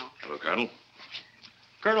evening, Colonel. Hello, Colonel.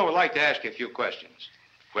 Colonel would like to ask you a few questions.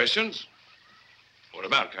 Questions? What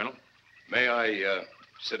about, Colonel? May I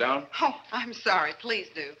sit down? Oh, I'm sorry. Please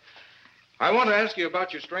do. I want to ask you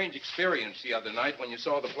about your strange experience the other night when you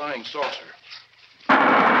saw the flying saucer.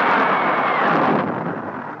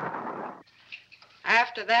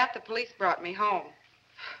 After that, the police brought me home.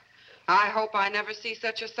 I hope I never see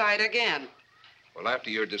such a sight again. Well, after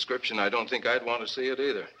your description, I don't think I'd want to see it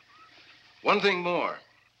either. One thing more.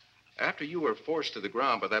 After you were forced to the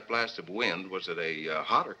ground by that blast of wind, was it a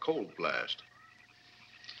hot or cold blast?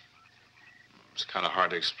 It's kind of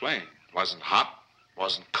hard to explain. It wasn't hot,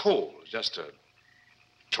 wasn't cold. It was just a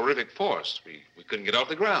terrific force. We couldn't get off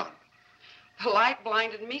the ground. The light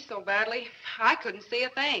blinded me so badly, I couldn't see a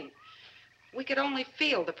thing. We could only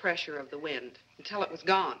feel the pressure of the wind until it was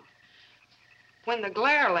gone. When the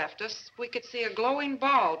glare left us, we could see a glowing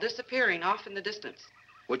ball disappearing off in the distance.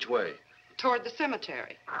 Which way? Toward the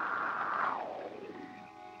cemetery.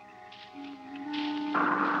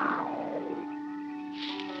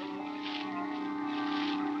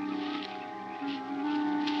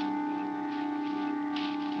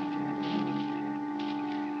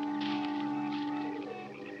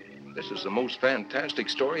 This is the most fantastic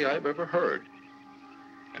story I've ever heard.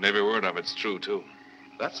 And every word of it's true, too.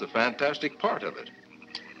 That's the fantastic part of it.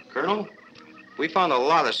 Colonel, we found a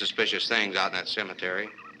lot of suspicious things out in that cemetery.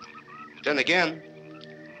 But then again,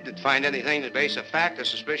 we didn't find anything to base a fact or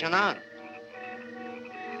suspicion on.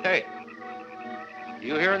 Hey,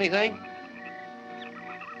 you hear anything?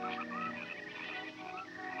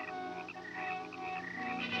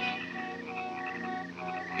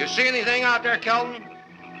 You see anything out there, Kelton?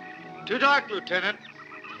 Too dark, Lieutenant.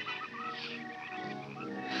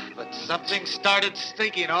 But something started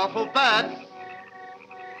stinking awful bad.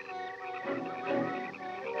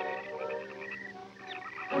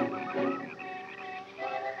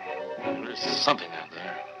 There's something out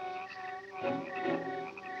there.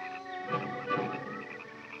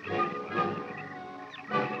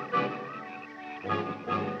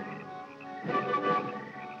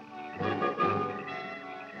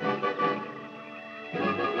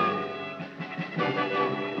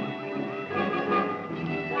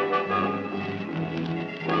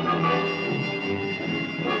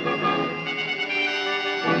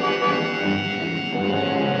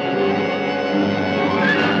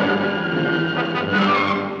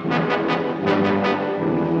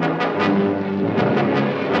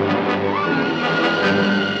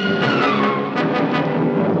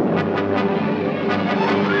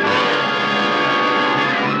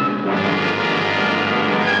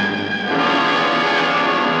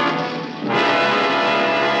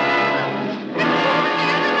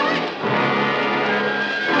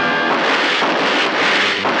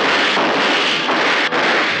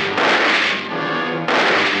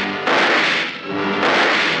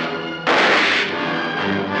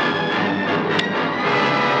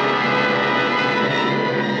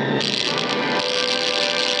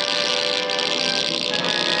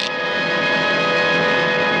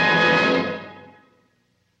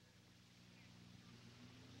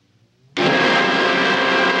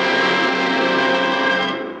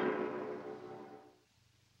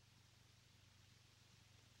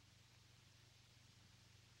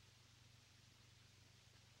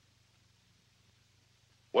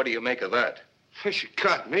 What do you make of that? She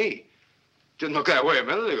got me. Didn't look that way a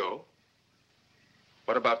minute ago.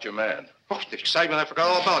 What about your man? Oh, the excitement, I forgot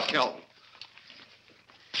all about Kelton.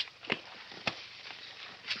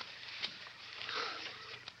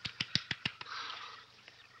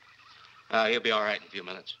 He'll be all right in a few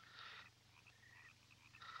minutes.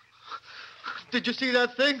 Did you see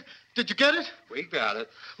that thing? Did you get it? We got it.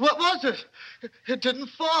 What was it? It didn't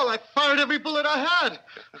fall. I fired every bullet I had.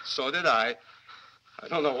 So did I. I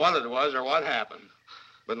don't know what it was or what happened.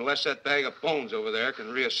 But unless that bag of bones over there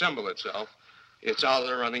can reassemble itself, it's out of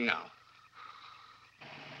the running now.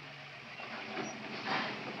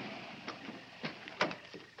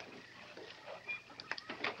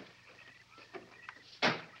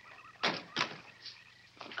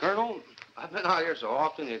 Colonel, I've been out here so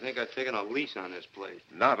often you think I've taken a lease on this place.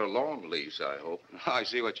 Not a long lease, I hope. I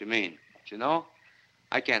see what you mean. But you know,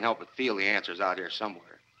 I can't help but feel the answer's out here somewhere.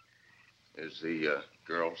 Is the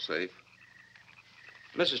girl safe?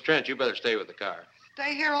 Mrs. Trent, you better stay with the car.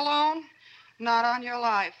 Stay here alone? Not on your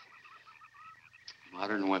life.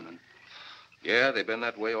 Modern women. Yeah, they've been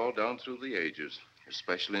that way all down through the ages,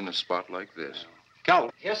 especially in a spot like this.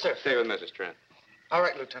 Calvin. Yes, sir. Stay with Mrs. Trent. All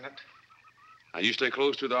right, Lieutenant. Now, you stay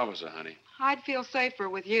close to the officer, honey. I'd feel safer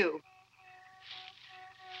with you.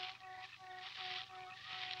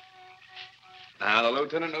 Now, the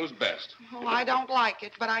lieutenant knows best. Well, I don't like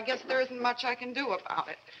it, but I guess there isn't much I can do about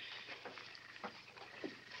it.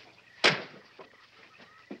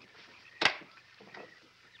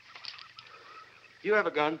 You have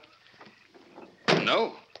a gun?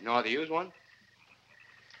 No. You know how to use one?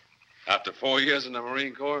 After 4 years in the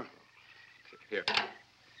Marine Corps? Here.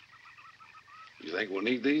 You think we'll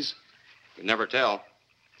need these? You never tell.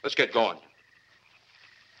 Let's get going.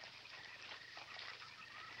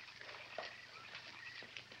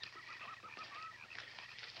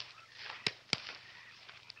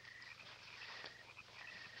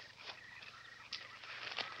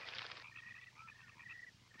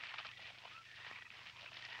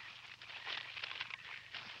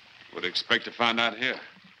 What do you expect to find out here?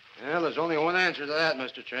 Well, there's only one answer to that,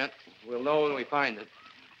 Mr. Trent. We'll know when we find it.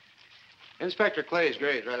 Inspector Clay's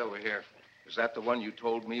grave's right over here. Is that the one you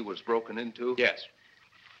told me was broken into? Yes.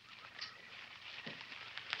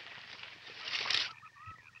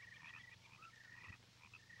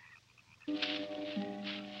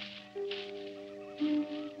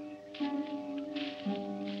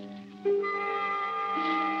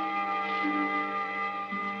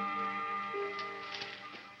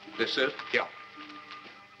 This it? Yeah.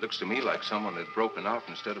 Looks to me like someone had broken out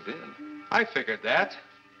instead of in. I figured that,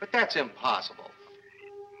 but that's impossible.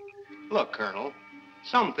 Look, Colonel,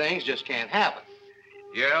 some things just can't happen.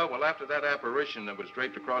 Yeah, well, after that apparition that was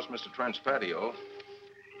draped across Mr. Trent's patio,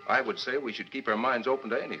 I would say we should keep our minds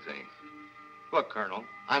open to anything. Look, Colonel,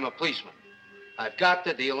 I'm a policeman. I've got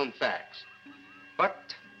to deal in facts.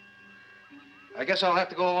 But I guess I'll have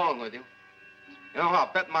to go along with you. You know,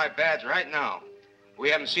 I'll bet my badge right now we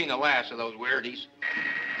haven't seen the last of those weirdies.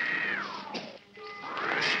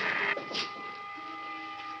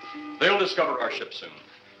 They'll discover our ship soon.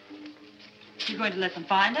 You're going to let them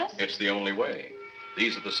find us? It's the only way.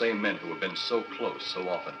 These are the same men who have been so close so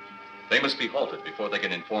often. They must be halted before they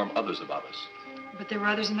can inform others about us. But there were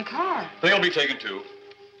others in the car. They'll be taken too.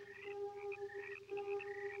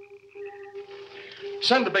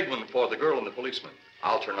 Send the big one for the girl and the policeman.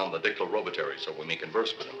 I'll turn on the dictylrobatory so we may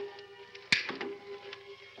converse with them.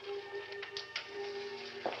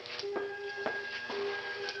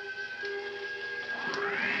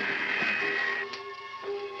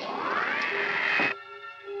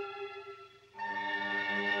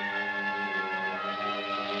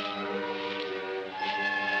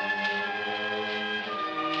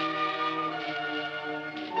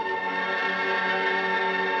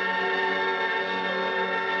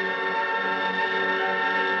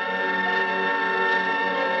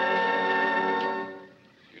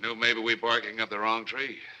 Barking up the wrong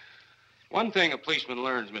tree. One thing a policeman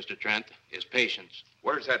learns, Mr. Trent, is patience.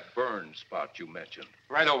 Where's that burn spot you mentioned?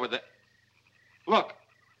 Right over there. Look.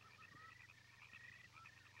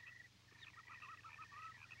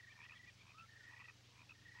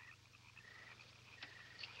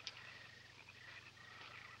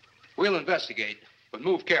 We'll investigate, but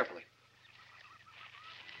move carefully.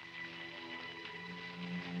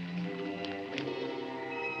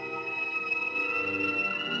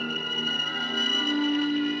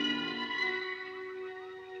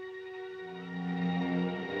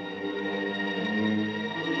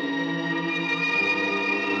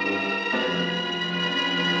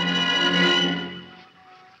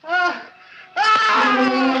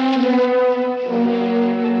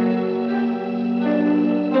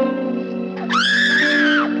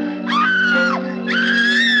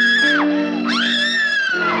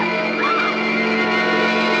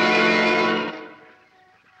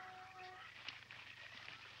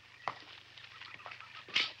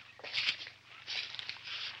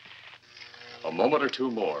 A moment or two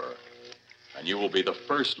more, and you will be the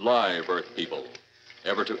first live Earth people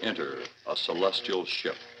ever to enter a celestial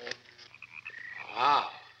ship. Wow.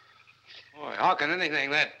 Boy, how can anything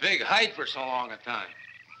that big hide for so long a time?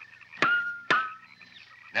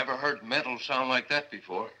 Never heard metal sound like that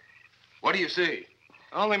before. What do you see?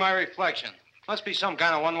 Only my reflection. Must be some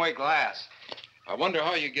kind of one-way glass. I wonder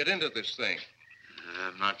how you get into this thing.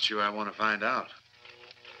 I'm not sure I want to find out.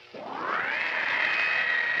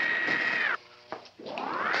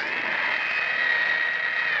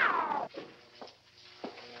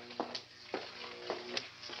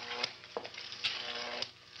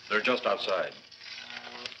 They're just outside.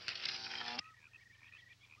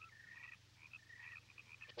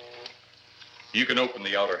 You can open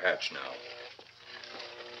the outer hatch now.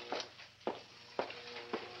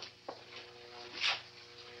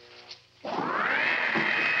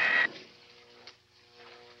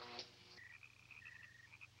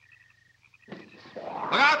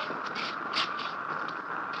 Look out!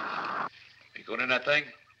 You going in that thing?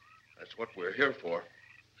 That's what we're here for.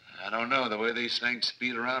 I don't know. The way these things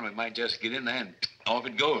speed around, we might just get in there and off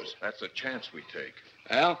it goes. That's a chance we take.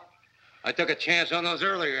 Well, I took a chance on those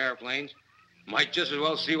earlier airplanes. Might just as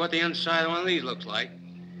well see what the inside of one of these looks like.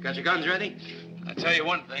 Got your guns ready? I'll tell you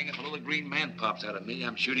one thing. If a little green man pops out of me,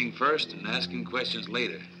 I'm shooting first and asking questions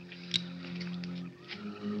later.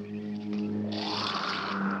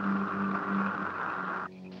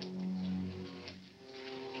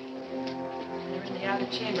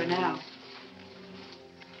 now.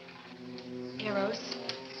 Eros,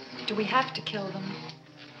 do we have to kill them?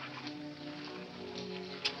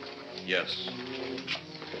 Yes.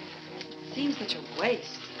 Seems such a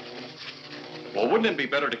waste. Well, wouldn't it be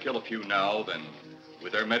better to kill a few now than,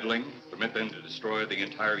 with their meddling, permit them to destroy the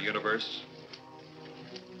entire universe?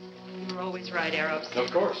 You're always right, Eros.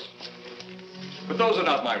 Of course. But those are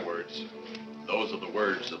not my words. Those are the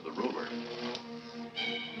words of the ruler.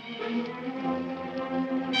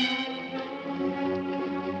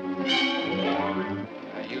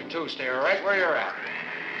 You two stay right where you're at.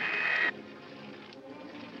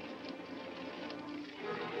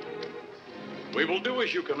 We will do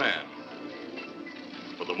as you command.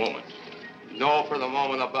 For the moment. No for the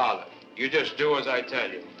moment about it. You just do as I tell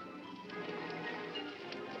you.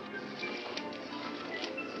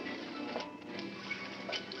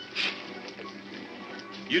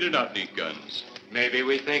 You do not need guns. Maybe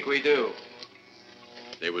we think we do.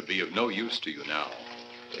 They would be of no use to you now.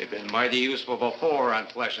 They've been mighty useful before on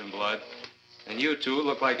flesh and blood. And you two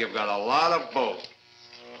look like you've got a lot of both.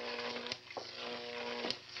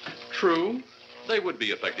 True, they would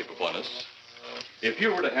be effective upon us. If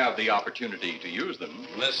you were to have the opportunity to use them...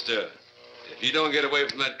 Mister, if you don't get away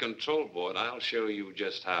from that control board, I'll show you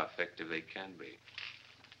just how effective they can be.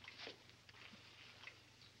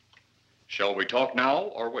 Shall we talk now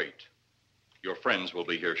or wait? Your friends will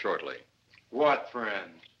be here shortly. What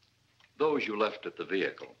friends? Those you left at the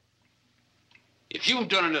vehicle. If you've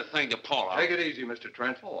done anything to Paula... Take it easy, Mr.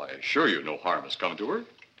 Trent. Oh, I assure you no harm has come to her.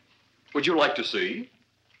 Would you like to see?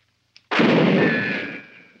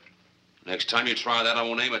 Next time you try that, I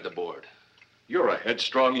won't aim at the board. You're a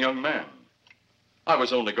headstrong young man. I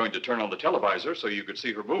was only going to turn on the televisor so you could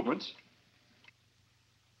see her movements.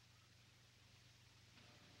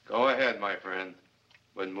 Go ahead, my friend,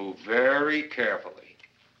 but move very carefully.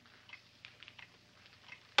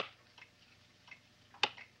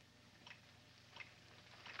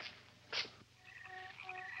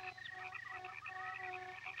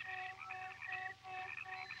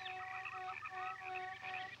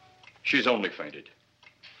 She's only fainted.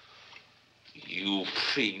 You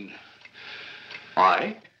fiend.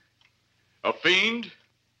 I? A fiend?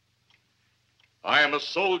 I am a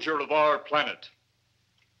soldier of our planet.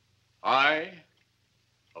 I?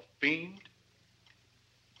 A fiend?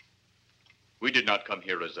 We did not come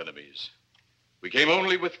here as enemies. We came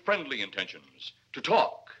only with friendly intentions, to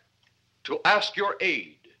talk, to ask your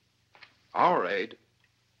aid. Our aid?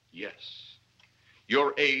 Yes,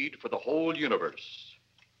 your aid for the whole universe.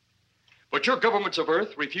 But your governments of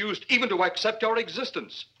Earth refused even to accept our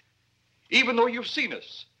existence. Even though you've seen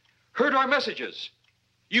us, heard our messages,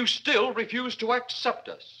 you still refuse to accept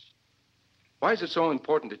us. Why is it so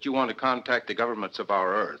important that you want to contact the governments of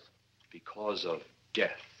our Earth? Because of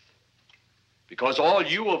death. Because all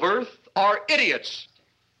you of Earth are idiots.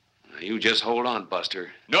 Now, you just hold on, Buster.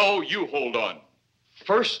 No, you hold on.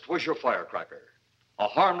 First was your firecracker, a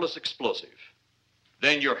harmless explosive.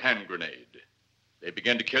 Then your hand grenade. They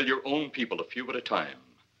began to kill your own people a few at a time.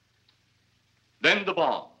 Then the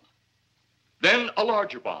bomb. Then a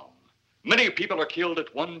larger bomb. Many people are killed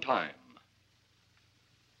at one time.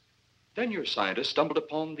 Then your scientists stumbled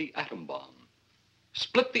upon the atom bomb.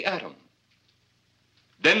 Split the atom.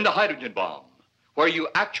 Then the hydrogen bomb, where you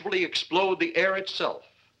actually explode the air itself.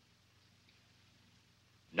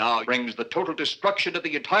 Now it brings the total destruction of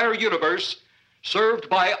the entire universe served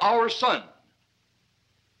by our sun.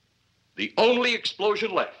 The only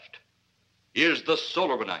explosion left is the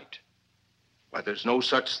solaronita. Why, there's no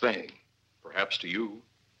such thing. Perhaps to you,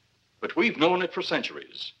 but we've known it for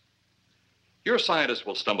centuries. Your scientists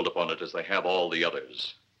will stumble upon it as they have all the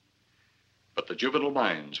others. But the juvenile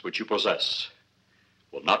minds which you possess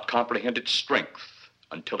will not comprehend its strength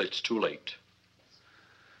until it's too late.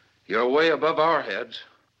 You're way above our heads.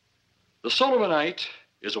 The solaronita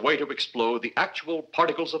is a way to explode the actual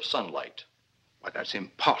particles of sunlight. Why, that's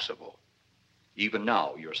impossible. Even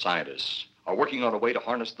now, your scientists are working on a way to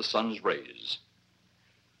harness the sun's rays.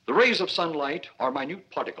 The rays of sunlight are minute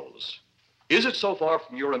particles. Is it so far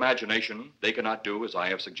from your imagination they cannot do as I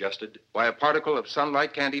have suggested? Why, a particle of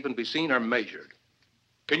sunlight can't even be seen or measured.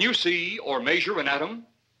 Can you see or measure an atom?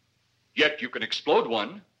 Yet you can explode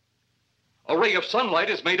one. A ray of sunlight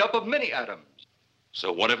is made up of many atoms.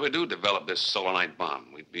 So what if we do develop this solaronita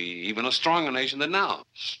bomb? We'd be even a stronger nation than now.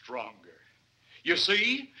 Stronger. You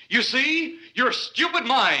see? You see? Your stupid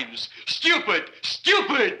minds. Stupid!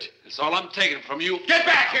 Stupid! That's all I'm taking from you. Get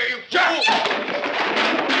back here, you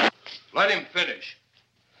fool! Let him finish.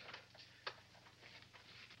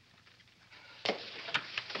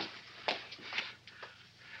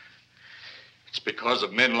 It's because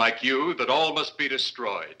of men like you that all must be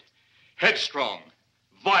destroyed. Headstrong,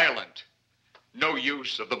 violent, no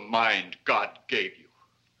use of the mind God gave you.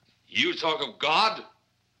 You talk of God?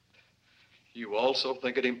 You also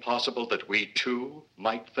think it impossible that we too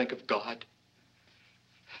might think of God?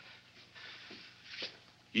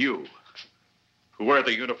 You, who wear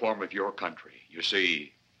the uniform of your country. You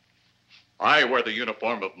see, I wear the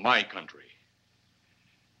uniform of my country.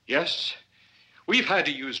 Yes, we've had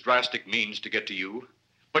to use drastic means to get to you,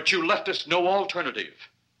 but you left us no alternative.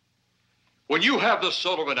 When you have the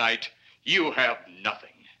soul of a night, you have nothing.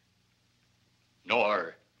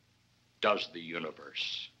 Nor does the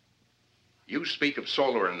universe. You speak of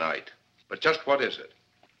solar night, but just what is it?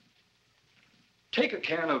 Take a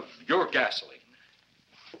can of your gasoline.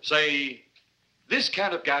 Say, this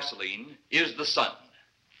can of gasoline is the sun.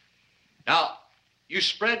 Now, you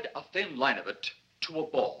spread a thin line of it to a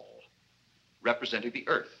ball, representing the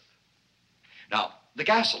earth. Now, the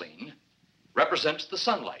gasoline represents the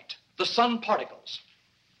sunlight, the sun particles.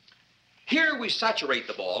 Here we saturate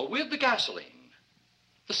the ball with the gasoline,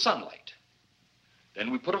 the sunlight.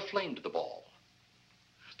 Then we put a flame to the ball.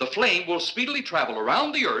 The flame will speedily travel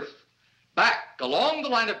around the earth, back along the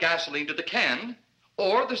line of gasoline to the can,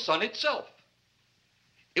 or the sun itself.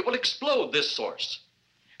 It will explode this source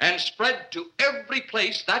and spread to every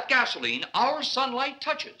place that gasoline, our sunlight,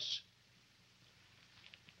 touches.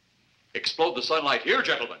 Explode the sunlight here,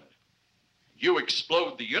 gentlemen. You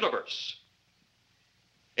explode the universe.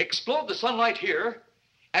 Explode the sunlight here,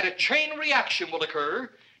 and a chain reaction will occur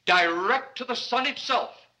direct to the sun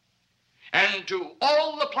itself and to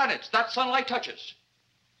all the planets that sunlight touches,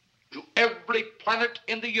 to every planet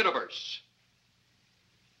in the universe.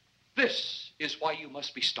 This is why you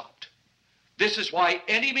must be stopped. This is why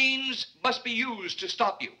any means must be used to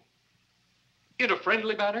stop you. In a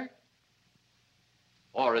friendly manner,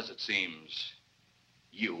 or as it seems,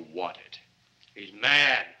 you want it. He's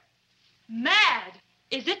mad. Mad?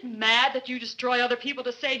 Is it mad that you destroy other people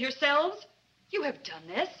to save yourselves? You have done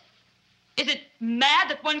this. Is it mad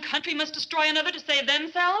that one country must destroy another to save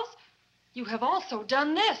themselves? You have also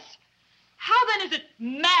done this. How then is it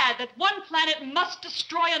mad that one planet must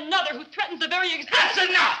destroy another who threatens the very existence? That's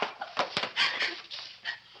enough!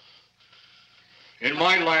 In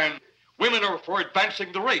my land, women are for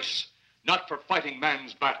advancing the race, not for fighting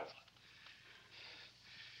man's battle.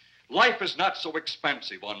 Life is not so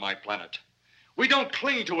expansive on my planet. We don't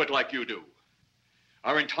cling to it like you do.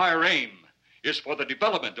 Our entire aim is for the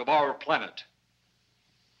development of our planet.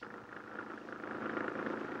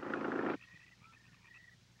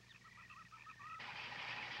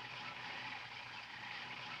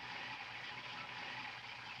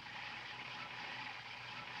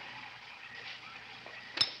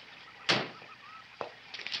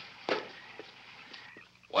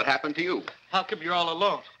 What happened to you? How come you're all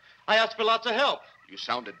alone? I asked for lots of help. You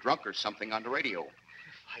sounded drunk or something on the radio.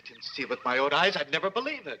 If I didn't see it with my own eyes, I'd never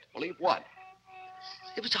believe it. Believe what?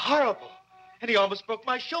 It was horrible. And he almost broke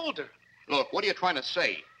my shoulder. Look, what are you trying to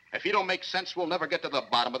say? If you don't make sense, we'll never get to the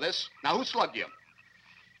bottom of this. Now, who slugged you?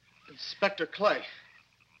 Inspector Clay.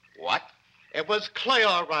 What? It was Clay,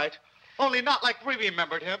 all right. Only not like we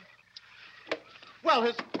remembered him. Well,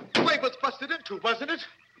 his leg was busted into, wasn't it?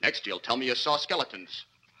 Next, you'll tell me you saw skeletons.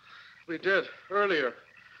 We did, earlier.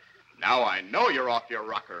 Now I know you're off your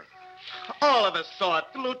rocker. All of us saw it.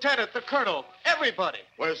 The lieutenant, the colonel, everybody.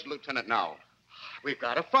 Where's the lieutenant now? We've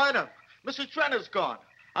got to find him. Mrs. Trenner's gone.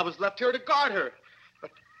 I was left here to guard her. But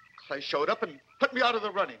Clay showed up and put me out of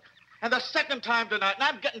the running. And the second time tonight, and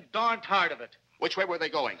I'm getting darn tired of it. Which way were they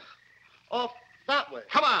going? Off that way.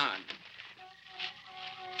 Come on.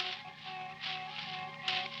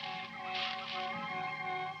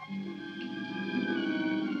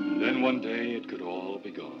 Then one day it could all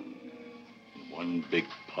be gone. One big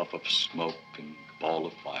puff of smoke and ball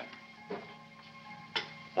of fire.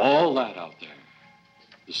 All that out there.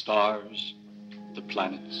 The stars, the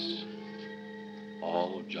planets,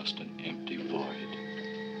 all just an empty void.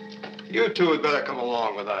 You two had better come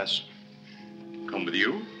along with us. Come with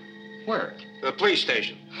you? Where? The police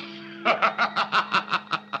station.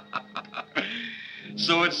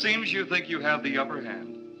 So it seems you think you have the upper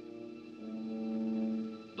hand.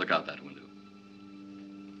 Look out that window.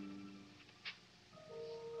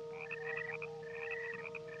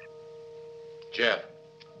 Jeff.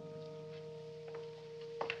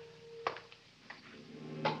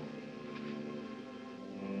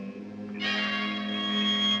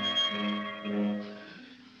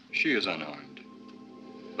 She is unarmed.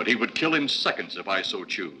 But he would kill in seconds if I so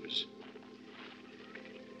choose.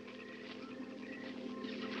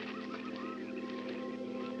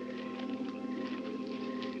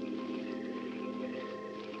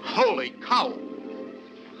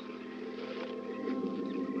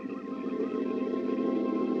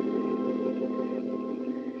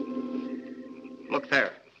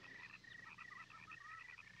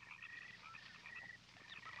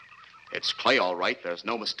 It's Clay, all right. There's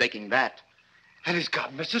no mistaking that. And he's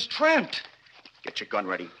got Mrs. Trent. Get your gun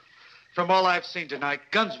ready. From all I've seen tonight,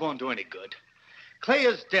 guns won't do any good. Clay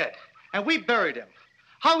is dead, and we buried him.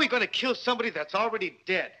 How are we going to kill somebody that's already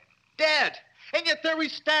dead? Dead! And yet there he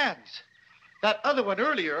stands. That other one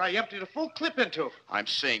earlier, I emptied a full clip into. I'm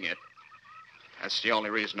seeing it. That's the only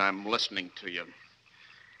reason I'm listening to you.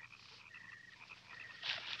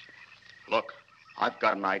 Look, I've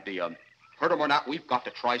got an idea. Hurt him or not, we've got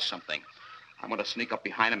to try something. I'm going to sneak up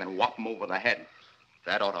behind him and whop him over the head.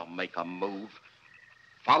 That ought to make a move.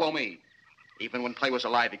 Follow me. Even when Clay was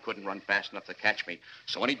alive, he couldn't run fast enough to catch me.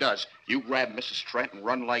 So when he does, you grab Mrs. Trent and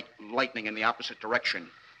run like lightning in the opposite direction.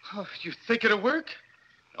 Oh, you think it'll work?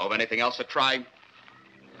 Know of anything else to try?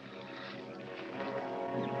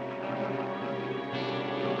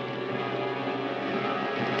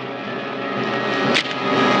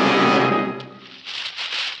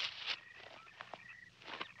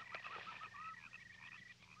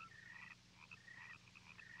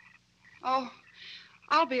 Oh,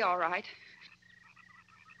 I'll be all right.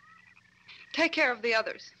 Take care of the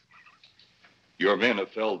others. Your men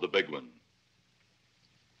have felled the big one.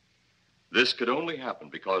 This could only happen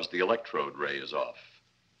because the electrode ray is off.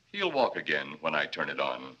 He'll walk again when I turn it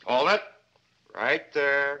on. Hold it. Right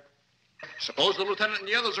there. Suppose the lieutenant and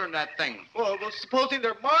the others are in that thing. Well, supposing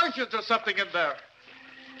they're Martians or something in there.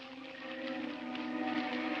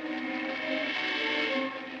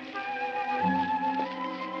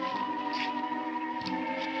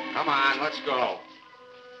 Come on, let's go.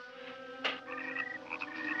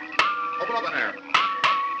 Open up in there.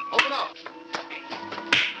 Open up.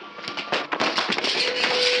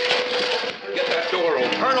 Get that door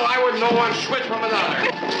open. Colonel, I wouldn't know one switch from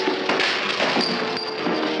another.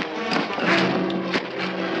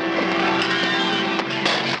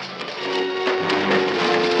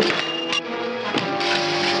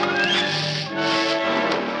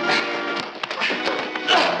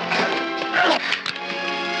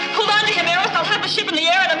 Hold on to him, Eros. I'll have the ship in the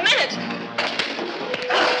air in a minute.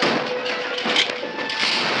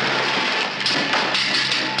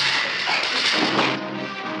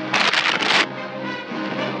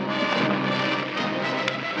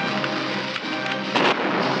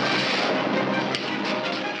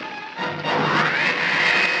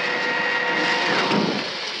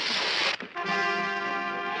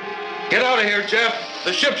 Get out of here, Jeff.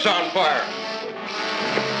 The ship's on fire.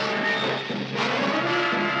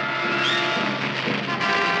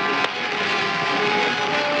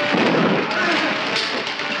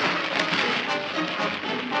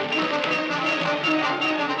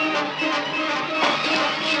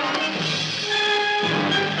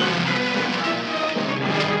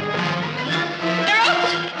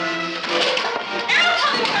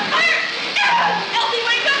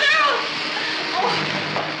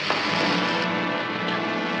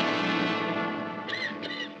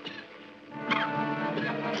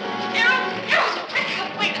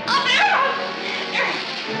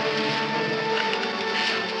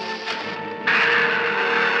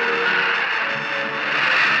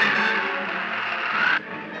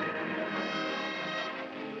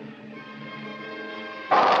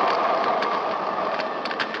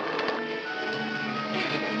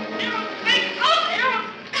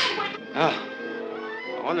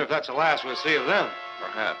 I wonder if that's the last we'll see of them.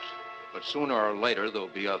 Perhaps. But sooner or later, there'll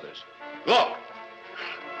be others. Look!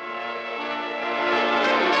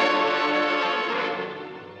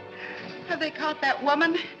 Have they caught that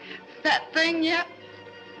woman? That thing yet?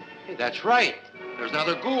 Hey, that's right. There's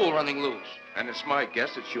another ghoul running loose. And it's my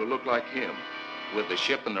guess that she'll look like him. With the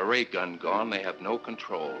ship and the ray gun gone, they have no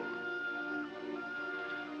control.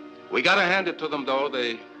 We gotta hand it to them, though.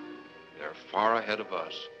 They're far ahead of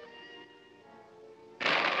us.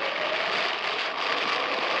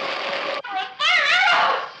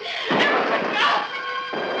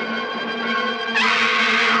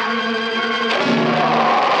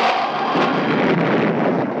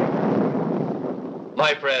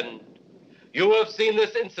 My friend, you have seen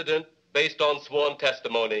this incident based on sworn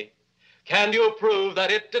testimony. Can you prove that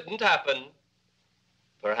it didn't happen?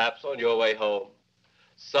 Perhaps on your way home,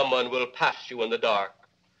 someone will pass you in the dark,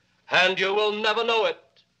 and you will never know it,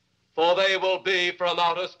 for they will be from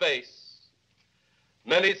outer space.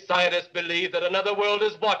 Many scientists believe that another world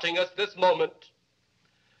is watching us this moment.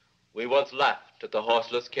 We once laughed at the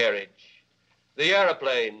horseless carriage, the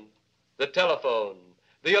airplane, the telephone,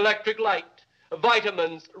 the electric light,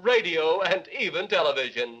 vitamins, radio, and even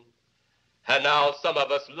television. And now some of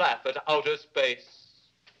us laugh at outer space.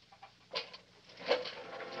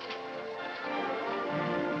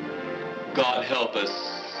 God help us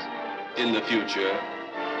in the future.